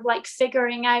matter of like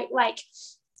figuring out, like,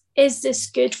 is this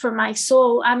good for my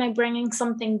soul? Am I bringing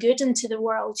something good into the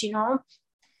world, you know?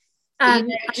 Do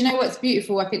you know what's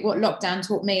beautiful? I think what lockdown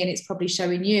taught me, and it's probably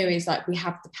showing you, is like we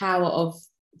have the power of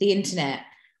the internet,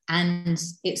 and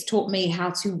it's taught me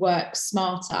how to work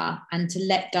smarter and to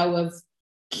let go of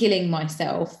killing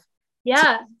myself,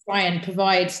 to try and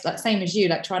provide, like same as you,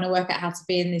 like trying to work out how to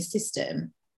be in this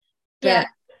system. But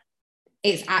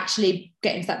it's actually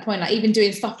getting to that point, like even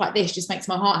doing stuff like this just makes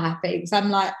my heart happy, because I'm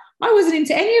like, I wasn't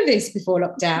into any of this before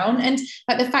lockdown. And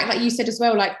like the fact that you said as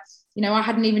well, like, you know, I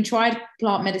hadn't even tried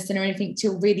plant medicine or anything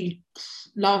till really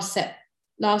last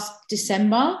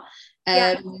December.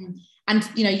 And,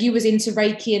 you know, you was into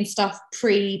Reiki and stuff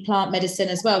pre-plant medicine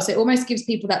as well. So it almost gives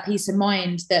people that peace of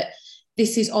mind that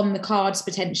this is on the cards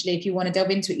potentially. If you want to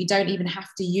delve into it, you don't even have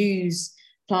to use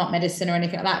plant medicine or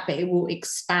anything like that, but it will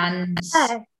expand.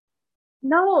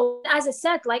 No, as I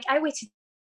said, like I waited.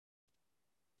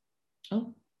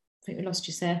 Oh, I think we lost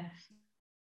you there.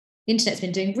 The internet's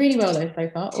been doing really well though so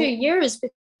far. 2 years.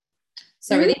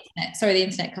 Sorry, the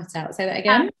internet cut out. Say that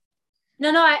again.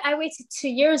 No, I waited 2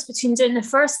 years between doing the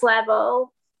first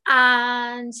level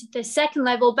and the second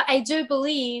level, but I do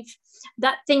believe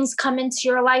that things come into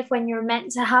your life when you're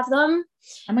meant to have them.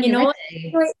 You know,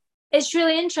 it's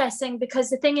really interesting, because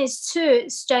the thing is too,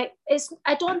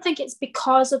 I don't think it's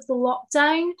because of the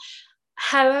lockdown.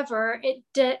 However, it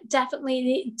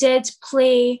definitely did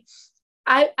play.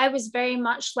 I was very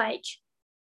much like,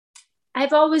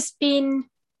 I've always been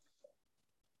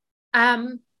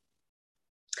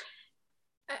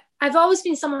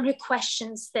someone who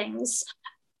questions things,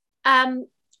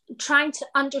 trying to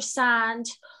understand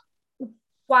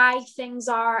why things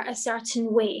are a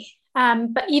certain way.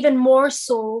 But even more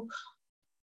so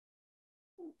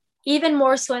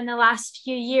in the last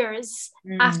few years,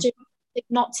 after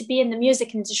not to be in the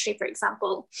music industry, for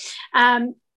example,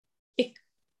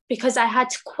 because I had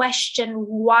to question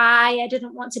why I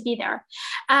didn't want to be there.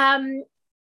 And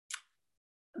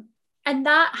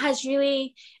that has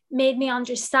really made me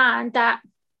understand that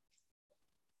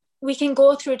we can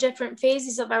go through different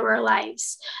phases of our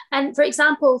lives. And for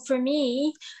example, for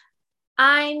me,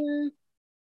 I'm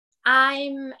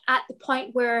at the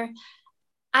point where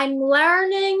I'm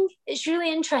learning. It's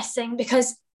really interesting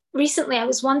because recently I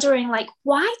was wondering, like,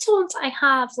 why don't I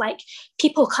have like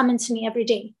people coming to me every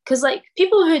day? Because like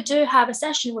people who do have a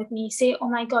session with me say, oh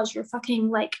my God, you're fucking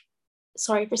like,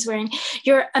 sorry for swearing,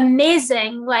 you're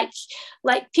amazing. Like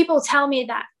people tell me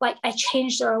that like I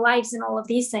changed their lives and all of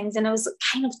these things. And I was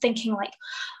kind of thinking like,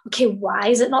 okay, why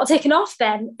is it not taken off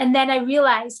then? And then I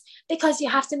realized because you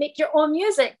have to make your own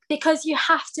music, because you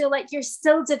have to like, you're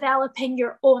still developing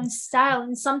your own style.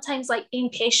 And sometimes like being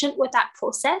patient with that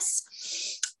process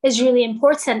is really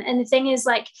important. And the thing is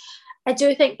like, I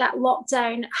do think that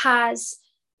lockdown has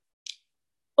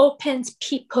opened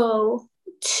people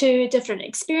to different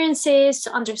experiences,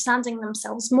 to understanding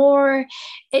themselves more.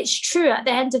 It's true, at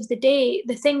the end of the day,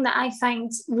 the thing that I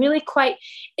find really quite,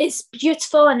 it's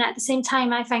beautiful, and at the same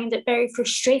time I find it very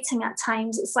frustrating at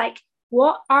times. It's like,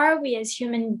 what are we as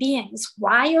human beings?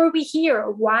 Why are we here?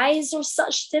 Why is there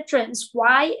such difference?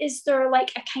 Why is there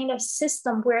like a kind of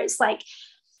system where it's like,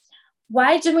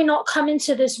 why do we not come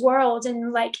into this world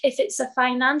and like, if it's a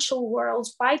financial world,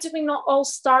 why do we not all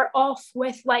start off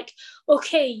with like,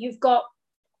 okay, you've got,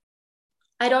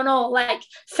 I don't know, like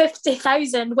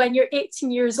 50,000 when you're 18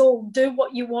 years old, do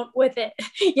what you want with it,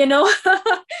 you know?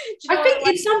 I think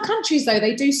in some countries though,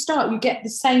 they do start, you get the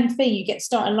same thing, you get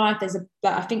started life. There's a,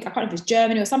 like, I think, I can't know if it's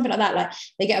Germany or something like that, like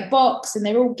they get a box and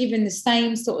they're all given the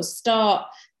same sort of start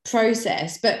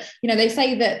process. But you know, they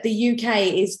say that the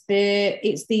UK is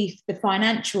the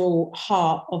financial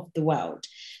heart of the world.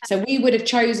 So we would have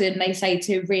chosen, they say,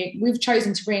 we've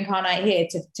chosen to reincarnate here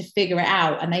to figure it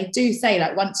out. And they do say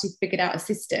like once you've figured out a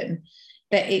system,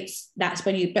 that's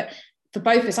when you, but for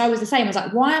both of us, I was the same. I was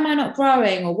like, why am I not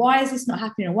growing? Or why is this not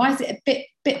happening? Or why is it a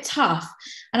bit tough?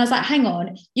 And I was like, hang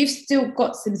on, you've still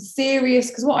got some serious,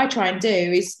 because what I try and do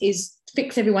is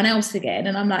fix everyone else again.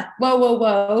 And I'm like,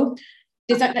 whoa.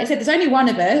 Like I said, there's only one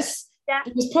of us. Yeah.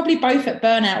 It was probably both at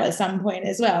burnout at some point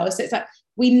as well. So it's like,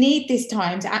 we need this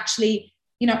time to actually,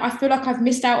 you know, I feel like I've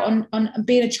missed out on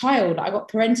being a child. I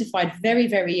got parentified very,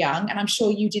 very young, and I'm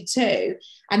sure you did too.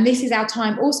 And this is our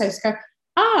time also to go,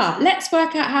 let's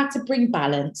work out how to bring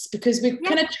balance, because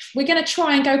we're gonna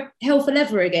try and go hell for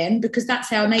leather again, because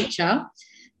that's our nature.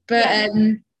 But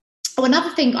another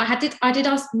thing, I did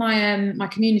ask my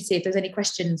community if there's any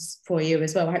questions for you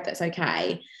as well. I hope that's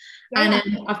okay. Yeah.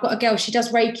 And I've got a girl, she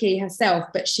does Reiki herself,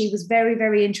 but she was very,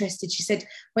 very interested. She said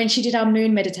when she did our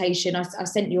moon meditation, I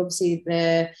sent you obviously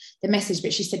the message,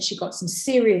 but she said she got some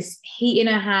serious heat in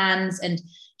her hands. And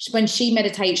when she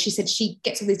meditates, she said she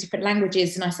gets all these different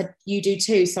languages. And I said, you do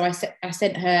too. So I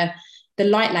sent her the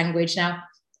light language. Now,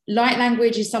 light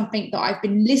language is something that I've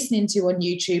been listening to on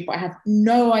YouTube, but I have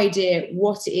no idea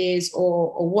what it is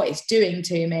or what it's doing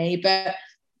to me. But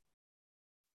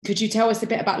could you tell us a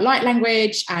bit about light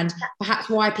language and perhaps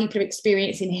why people are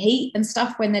experiencing heat and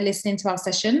stuff when they're listening to our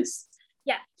sessions?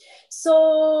 Yeah.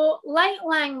 So light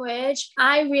language,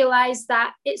 I realized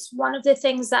that it's one of the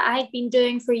things that I had been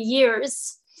doing for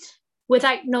years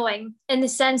without knowing, in the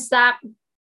sense that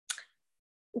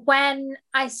when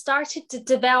I started to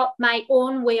develop my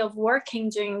own way of working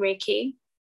doing Reiki,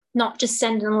 not just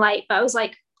sending light, but I was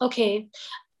like, okay,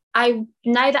 now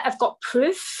that I've got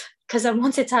proof, because I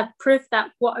wanted to have proof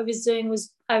that what I was doing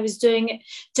was I was doing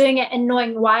it and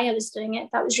knowing why I was doing it.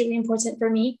 That was really important for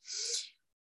me.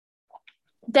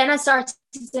 Then I started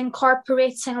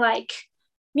incorporating like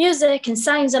music and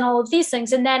sounds and all of these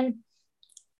things. And then,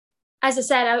 as I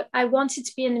said, I wanted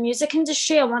to be in the music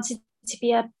industry. I wanted to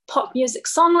be a pop music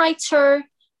songwriter,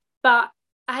 but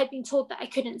I had been told that I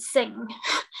couldn't sing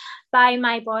by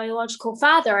my biological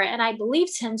father, and I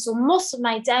believed him. So most of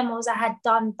my demos I had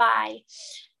done by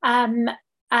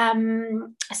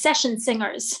session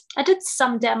singers. I did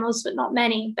some demos, but not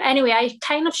many. But anyway, I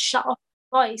kind of shut off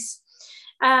my voice.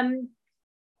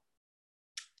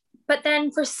 But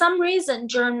then for some reason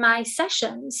during my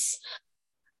sessions,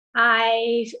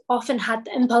 I often had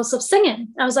the impulse of singing.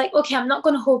 I was like, okay, I'm not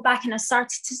going to hold back. And I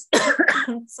started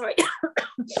to,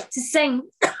 to sing.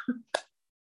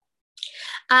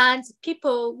 And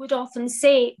people would often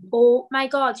say, oh my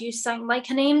God, you sound like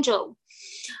an angel.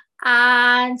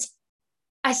 And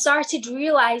I started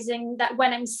realizing that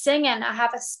when I'm singing, I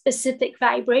have a specific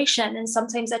vibration. And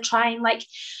sometimes I try and like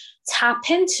tap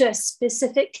into a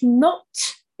specific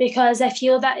note, because I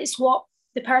feel that it's what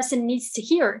the person needs to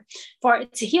hear for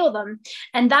it to heal them.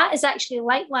 And that is actually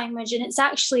light language. And it's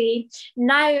actually,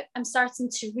 now I'm starting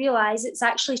to realize it's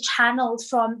actually channeled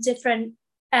from different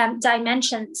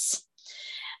dimensions.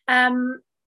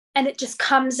 and it just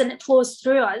comes and it flows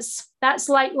through us. That's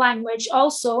light language.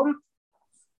 Also,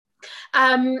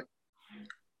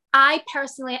 I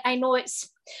personally, I know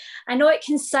it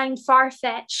can sound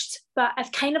far-fetched, but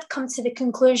I've kind of come to the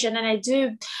conclusion, and I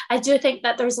do think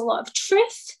that there's a lot of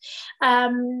truth.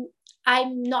 I'm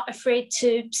not afraid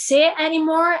to say it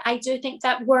anymore. I do think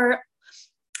that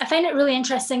I find it really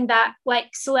interesting that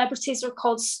like celebrities are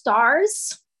called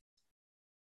stars.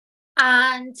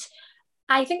 And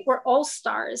I think we're all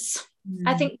stars.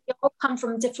 I think we all come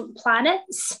from different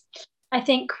planets. I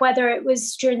think whether it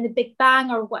was during the Big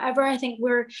Bang or whatever, I think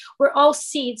we're all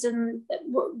seeds, and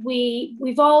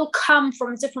we've all come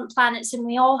from different planets, and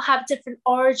we all have different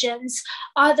origins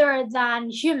other than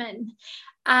human.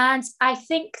 And I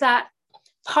think that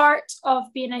part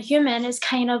of being a human is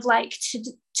kind of like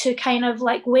to kind of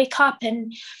like wake up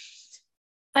and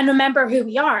remember who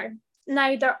we are.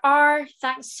 Now, there are,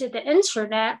 thanks to the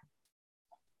internet,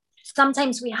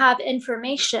 sometimes we have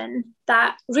information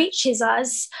that reaches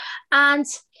us, and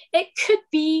it could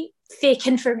be fake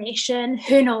information,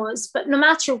 who knows? But no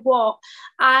matter what,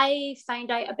 I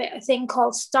found out about a thing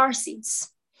called star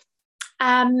seeds.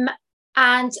 And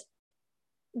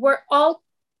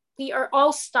we are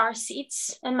all star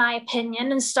seeds, in my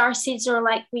opinion. And star seeds are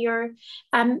like, we are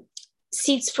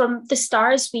seeds from the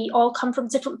stars. We all come from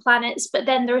different planets, but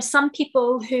then there are some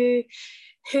people who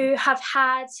have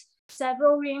had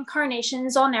several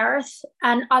reincarnations on Earth,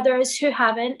 and others who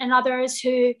haven't, and others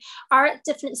who are at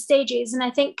different stages. And I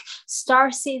think star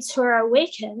seeds who are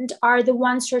awakened are the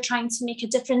ones who are trying to make a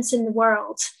difference in the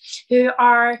world, who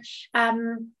are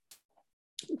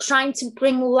trying to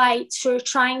bring light, who are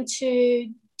trying to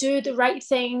do the right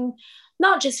thing,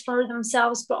 not just for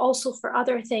themselves, but also for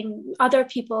other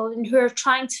people, and who are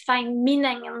trying to find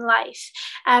meaning in life.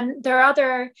 There are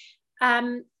other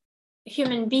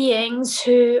human beings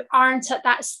who aren't at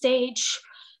that stage,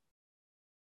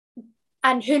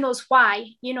 and who knows why.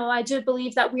 I do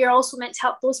believe that we are also meant to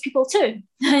help those people too.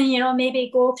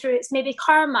 Maybe go through, it's maybe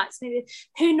karma, it's maybe,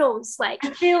 who knows. Like, I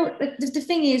feel the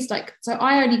thing is, like, so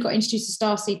I only got introduced to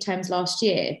starseed terms last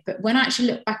year, but when I actually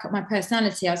look back at my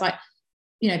personality, I was like,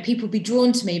 people be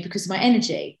drawn to me because of my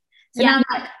energy. So now I'm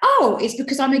like, oh, it's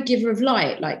because I'm a giver of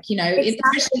light. Like, exactly.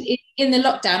 Especially in the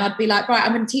lockdown, I'd be like, right,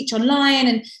 I'm going to teach online,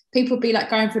 and people would be like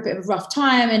going for a bit of a rough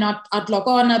time, and I'd log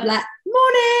on, I'd be like,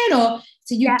 morning, or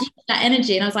so you give that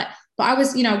energy. And I was like, but I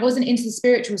was, I wasn't into the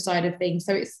spiritual side of things.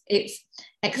 So it's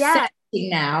accepting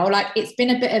now. Like, it's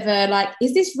been a bit of a, like,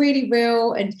 is this really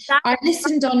real? And I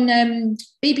listened on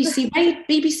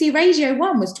BBC Radio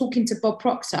 1 was talking to Bob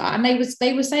Proctor, and they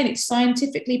were saying it's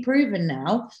scientifically proven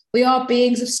now we are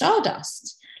beings of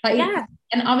stardust. Like,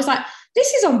 and I was like,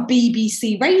 this is on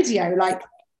BBC Radio, like,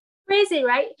 crazy,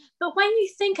 right? But when you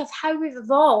think of how we've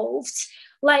evolved,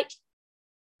 like,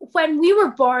 when we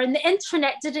were born, the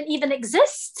internet didn't even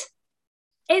exist.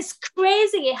 It's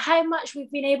crazy how much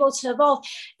we've been able to evolve.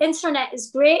 Internet is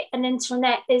great, and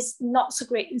internet is not so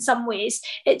great in some ways.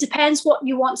 It depends what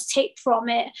you want to take from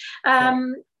it.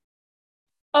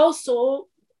 Also,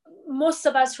 most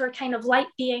of us who are kind of light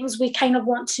beings, we kind of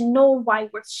want to know why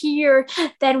we're here.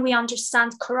 Then we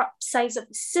understand corrupt sides of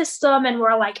the system, and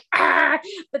we're like,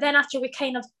 but then after we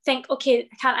kind of think, okay,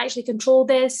 I can't actually control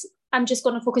this, I'm just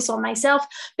going to focus on myself.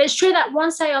 But it's true that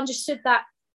once I understood that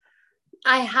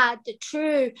I had the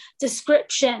true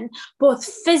description, both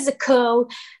physical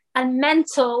and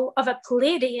mental, of a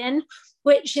Palladian,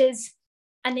 which is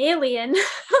an alien,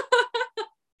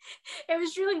 it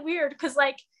was really weird, because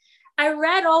like, I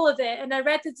read all of it, and I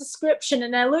read the description,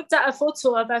 and I looked at a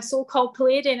photo of a so-called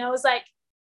Palladian. I was like,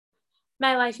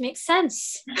 my life makes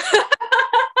sense.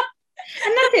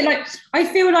 And that's it. Like, I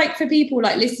feel like for people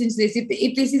like listening to this,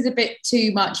 if this is a bit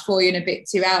too much for you and a bit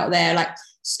too out there, like,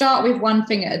 start with one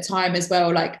thing at a time as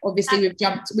well. Like, obviously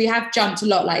we have jumped a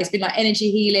lot. Like, it's been like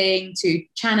energy healing to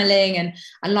channeling and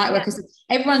light work.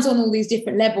 Everyone's on all these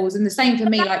different levels, and the same for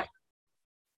me. Like,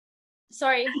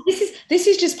 sorry, this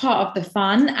is just part of the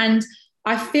fun. And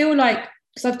I feel like,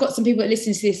 because I've got some people that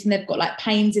listen to this and they've got like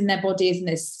pains in their bodies and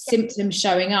there's symptoms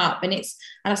showing up, and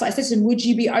I said to them, would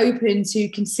you be open to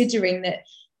considering that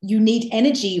you need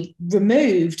energy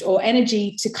removed or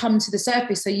energy to come to the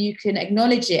surface so you can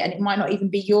acknowledge it, and it might not even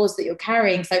be yours that you're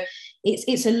carrying. So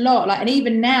it's a lot. Like, and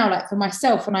even now, like for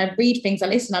myself, when I read things, I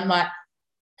listen, I'm like,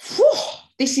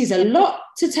 this is a lot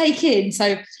to take in.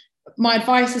 So my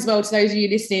advice as well to those of you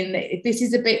listening, that if this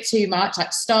is a bit too much,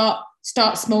 like, start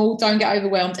small, don't get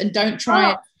overwhelmed, and don't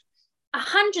try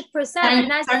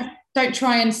 100%. Don't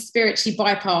try and spiritually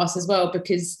bypass as well,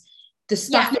 because the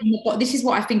stuff this is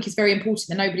what I think is very important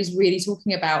that nobody's really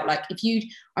talking about. Like,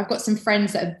 I've got some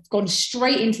friends that have gone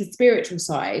straight into the spiritual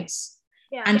sides,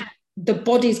 and the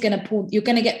body's going to pull, you're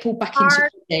going to get pulled back into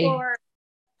the body.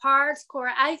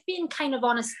 Hardcore. I've been kind of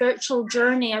on a spiritual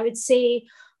journey, I would say,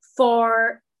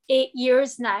 for 8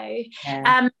 years now.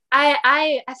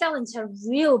 I fell into a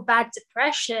real bad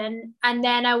depression, and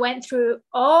then I went through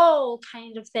all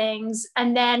kind of things,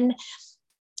 and then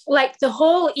like the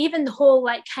whole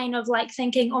like kind of like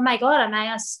thinking, oh my God, am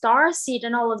I a star seed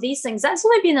and all of these things? That's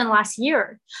only been in the last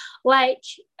year. Like,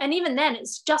 and even then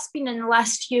it's just been in the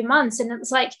last few months. And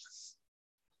it's like,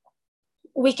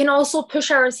 we can also push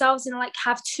ourselves and like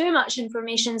have too much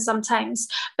information sometimes.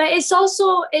 But it's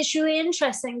really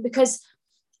interesting because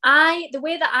the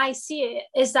way that I see it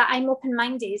is that I'm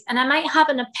open-minded, and I might have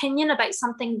an opinion about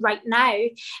something right now,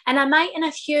 and I might in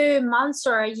a few months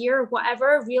or a year or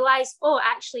whatever realize, oh,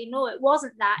 actually, no, it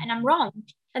wasn't that, and I'm wrong.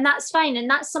 And that's fine. And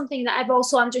that's something that I've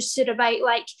also understood about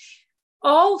like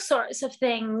all sorts of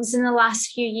things in the last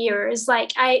few years,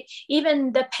 like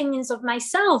even the opinions of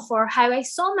myself, or how I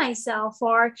saw myself,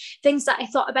 or things that I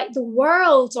thought about the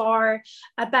world, or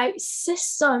about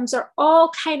systems, or all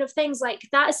kind of things. Like,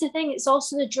 that's the thing, it's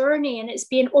also the journey, and it's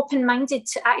being open-minded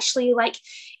to actually like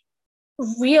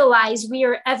realize we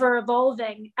are ever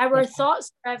evolving, our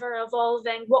thoughts are ever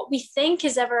evolving, what we think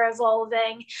is ever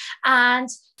evolving. And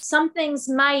some things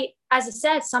might, as I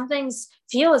said, some things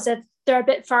feel as if they're a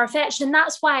bit far-fetched. And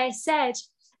that's why I said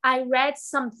I read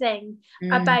something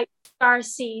about star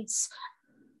seeds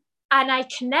and I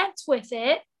connect with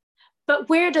it, but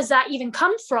where does that even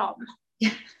come from?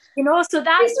 Yeah. You know, so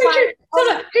that's why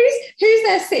who's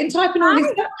there sitting typing all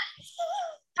this?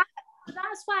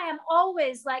 That's why I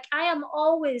am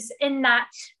always in that.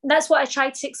 That's what I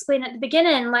tried to explain at the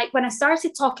beginning. Like, when I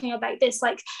started talking about this,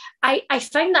 like I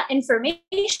found that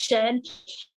information.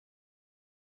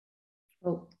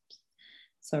 Oh,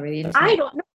 sorry. I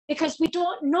don't know, because we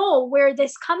don't know where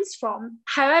this comes from.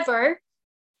 However,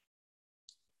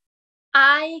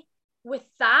 I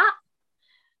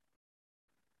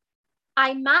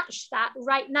match that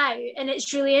right now. And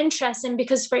it's really interesting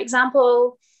because, for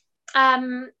example,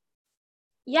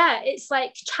 it's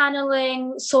like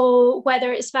channeling. So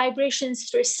whether it's vibrations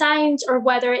through sound, or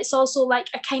whether it's also like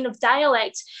a kind of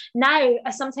dialect. Now,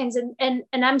 sometimes, and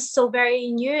I'm still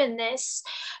very new in this,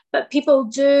 but people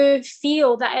do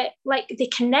feel that it, like they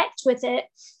connect with it.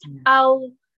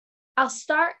 I'll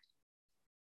start,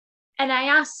 and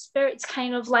I ask spirits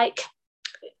kind of like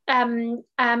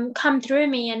come through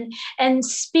me and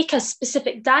speak a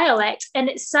specific dialect, and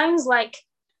it sounds like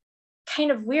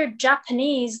kind of weird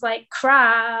Japanese, like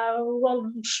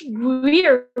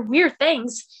weird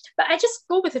things, but I just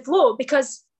go with the flow,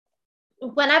 because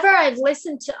whenever I've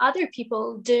listened to other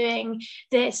people doing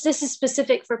this is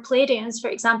specific for Pleiadians, for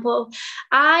example,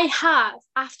 I have,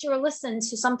 after listening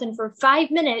to something for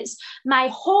 5 minutes, my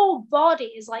whole body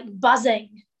is like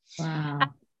buzzing. Wow. I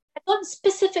don't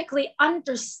specifically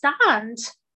understand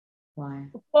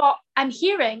what I'm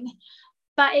hearing,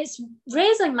 but it's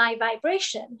raising my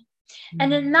vibration.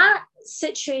 And in that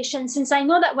situation, since I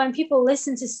know that when people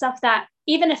listen to stuff that,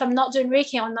 even if I'm not doing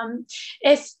Reiki on them,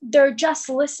 if they're just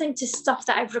listening to stuff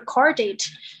that I've recorded,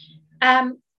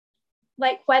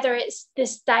 like whether it's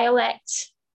this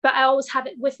dialect, but I always have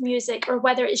it with music, or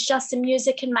whether it's just the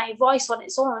music and my voice on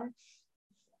its own,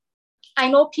 I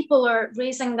know people are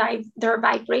raising their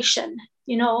vibration,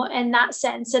 you know, in that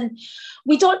sense. And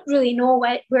we don't really know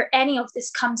where any of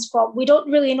this comes from. We don't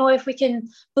really know if we can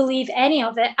believe any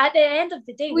of it. At the end of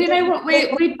the day, well, you know what,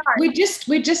 we're just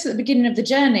at the beginning of the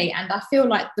journey, and I feel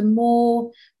like the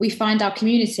more we find our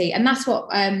community, and that's what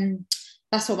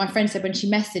my friend said when she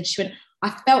messaged. She went, I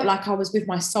felt like I was with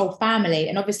my soul family.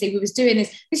 And obviously we was doing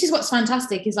this is what's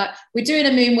fantastic, is like, we're doing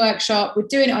a moon workshop, we're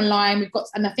doing it online,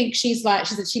 and I think she said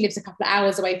she lives a couple of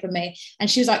hours away from me, and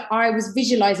she was like, I was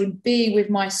visualizing being with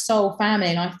my soul family,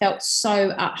 and I felt so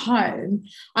at home.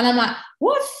 And I'm like,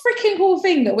 what a freaking cool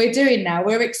thing that we're doing now.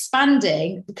 We're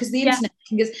expanding, because the internet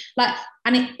is like,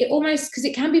 and it almost, because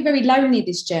it can be very lonely,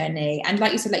 this journey. And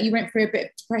like you said, like you went through a bit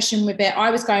of depression with it. I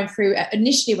was going through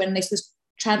initially, when this was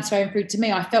transferring through to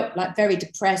me, I felt like very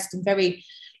depressed and very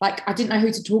like I didn't know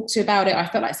who to talk to about it. I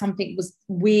felt like something was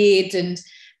weird,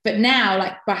 but now,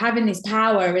 like, by having this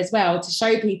power as well to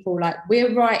show people like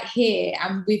we're right here,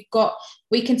 and we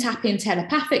can tap in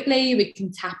telepathically, we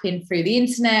can tap in through the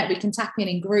internet, we can tap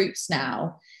in groups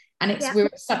now, and we're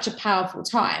at such a powerful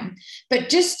time. But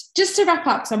just to wrap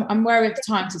up, because I'm wary of the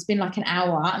time, so it's been like an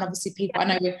hour, and obviously people, I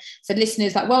know we've said,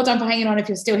 listeners, like, well done for hanging on if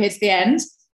you're still here to the end.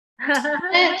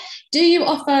 Do you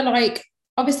offer, like,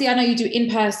 obviously I know you do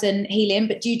in-person healing,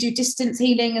 but do you do distance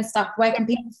healing and stuff? Where can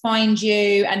people find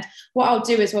you? And what I'll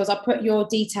do as well is I'll put your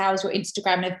details, your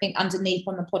Instagram and everything underneath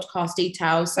on the podcast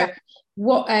details, so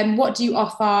what do you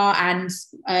offer, and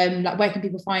like where can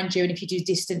people find you, and if you do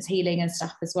distance healing and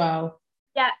stuff as well?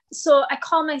 Yeah, so I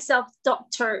call myself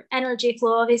Dr. Energy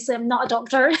Flow. Obviously, I'm not a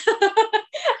doctor.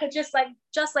 just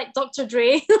like Dr.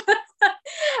 Dre.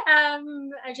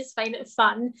 I just find it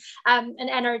fun, an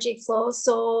energy flow.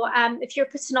 So if you're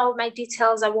putting all my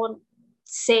details, I won't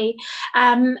say.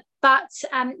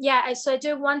 Yeah, so I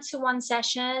do one-to-one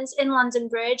sessions in London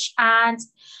Bridge, and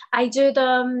I do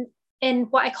them in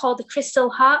what I call the Crystal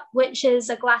Hut, which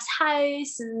is a glass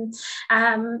house, and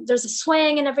there's a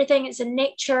swing and everything. It's in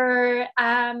nature,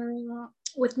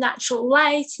 with natural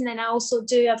light. And then I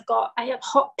have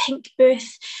hot pink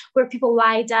booth where people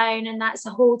lie down, and that's a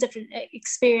whole different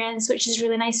experience, which is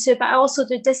really nice too. But I also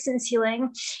do distance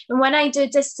healing, and when I do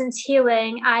distance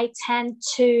healing, I tend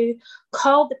to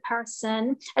call the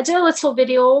person. I do a little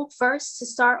video first to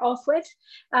start off with,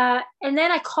 and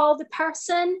then I call the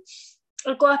person.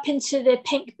 I go up into the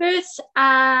pink booth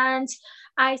and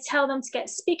I tell them to get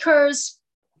speakers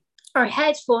or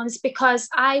headphones, because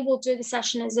I will do the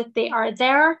session as if they are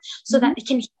there, so that they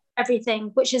can hear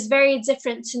everything, which is very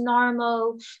different to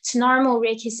normal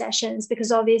Reiki sessions, because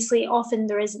obviously often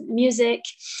there isn't music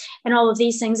and all of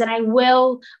these things. And I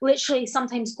will literally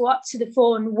sometimes go up to the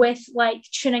phone with like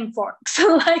tuning forks,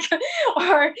 like,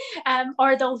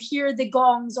 or they'll hear the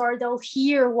gongs, or they'll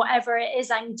hear whatever it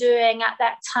is I'm doing at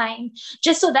that time,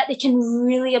 just so that they can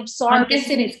really absorb. I'm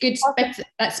guessing it's good, better,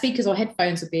 that speakers or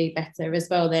headphones would be better as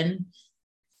well then.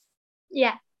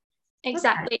 Yeah,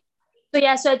 exactly.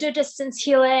 Okay. So I do distance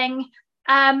healing.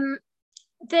 I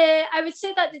would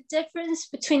say that the difference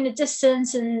between the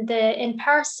distance and the in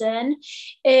person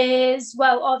is,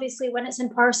 well, obviously when it's in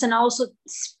person, I also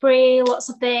spray lots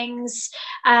of things.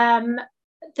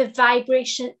 The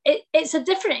vibration, it's a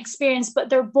different experience, but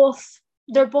they're both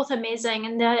amazing,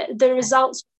 and the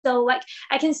results still, like,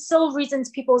 I can still read into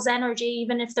people's energy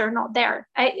even if they're not there.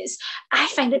 I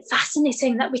find it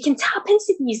fascinating that we can tap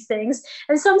into these things,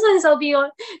 and sometimes I'll be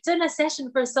doing a session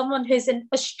for someone who's in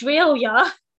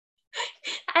Australia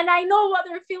and I know what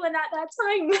they're feeling at that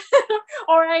time,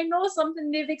 or I know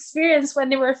something they've experienced when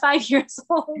they were 5 years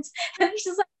old, and it's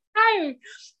just like, how?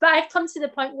 But I've come to the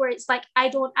point where it's like, I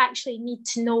don't actually need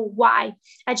to know why.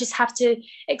 I just have to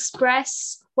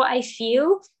express what I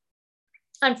feel,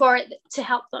 and for it to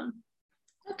help them.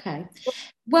 Okay.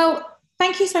 Well,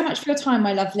 thank you so much for your time,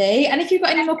 my lovely. And if you've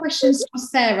got any more questions for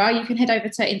Sarah, you can head over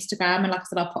to Instagram, and like I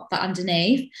said, I'll pop that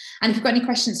underneath. And if you've got any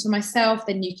questions for myself,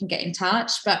 then you can get in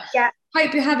touch. But yeah,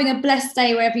 hope you're having a blessed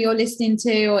day wherever you're listening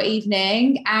to, or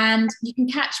evening. And you can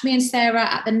catch me and Sarah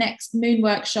at the next moon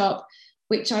workshop,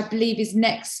 which I believe is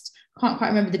next. Can't quite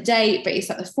remember the date, but it's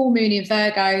at the full moon in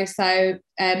Virgo. So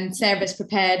Sarah's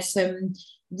prepared some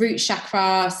root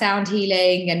chakra sound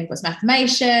healing, and we've got some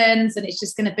affirmations, and it's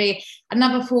just going to be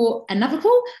another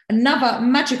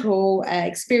magical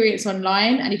experience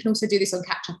online. And you can also do this on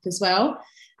catch up as well,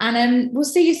 and we'll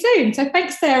see you soon. So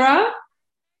thanks, Sarah.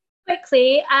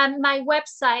 Quickly, my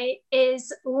website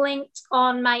is linked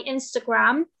on my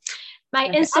Instagram.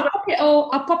 Instagram,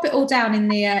 I'll pop it all down in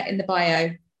the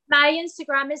bio. My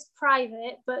Instagram is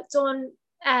private, but don't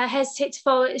hesitate to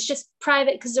follow. It's just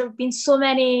private because there have been so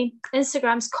many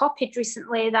Instagrams copied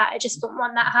recently that I just don't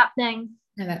want that happening.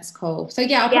 No, that's cool. So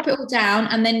yeah, I'll pop it all down,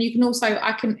 and then you can also,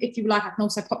 if you like, I can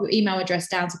also pop your email address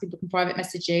down so people can private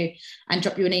message you and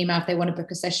drop you an email if they want to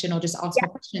book a session or just ask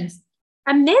more questions.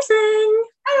 Amazing.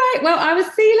 All right. Well, I will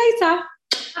see you later.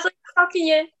 I was talking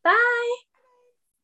to you. Bye.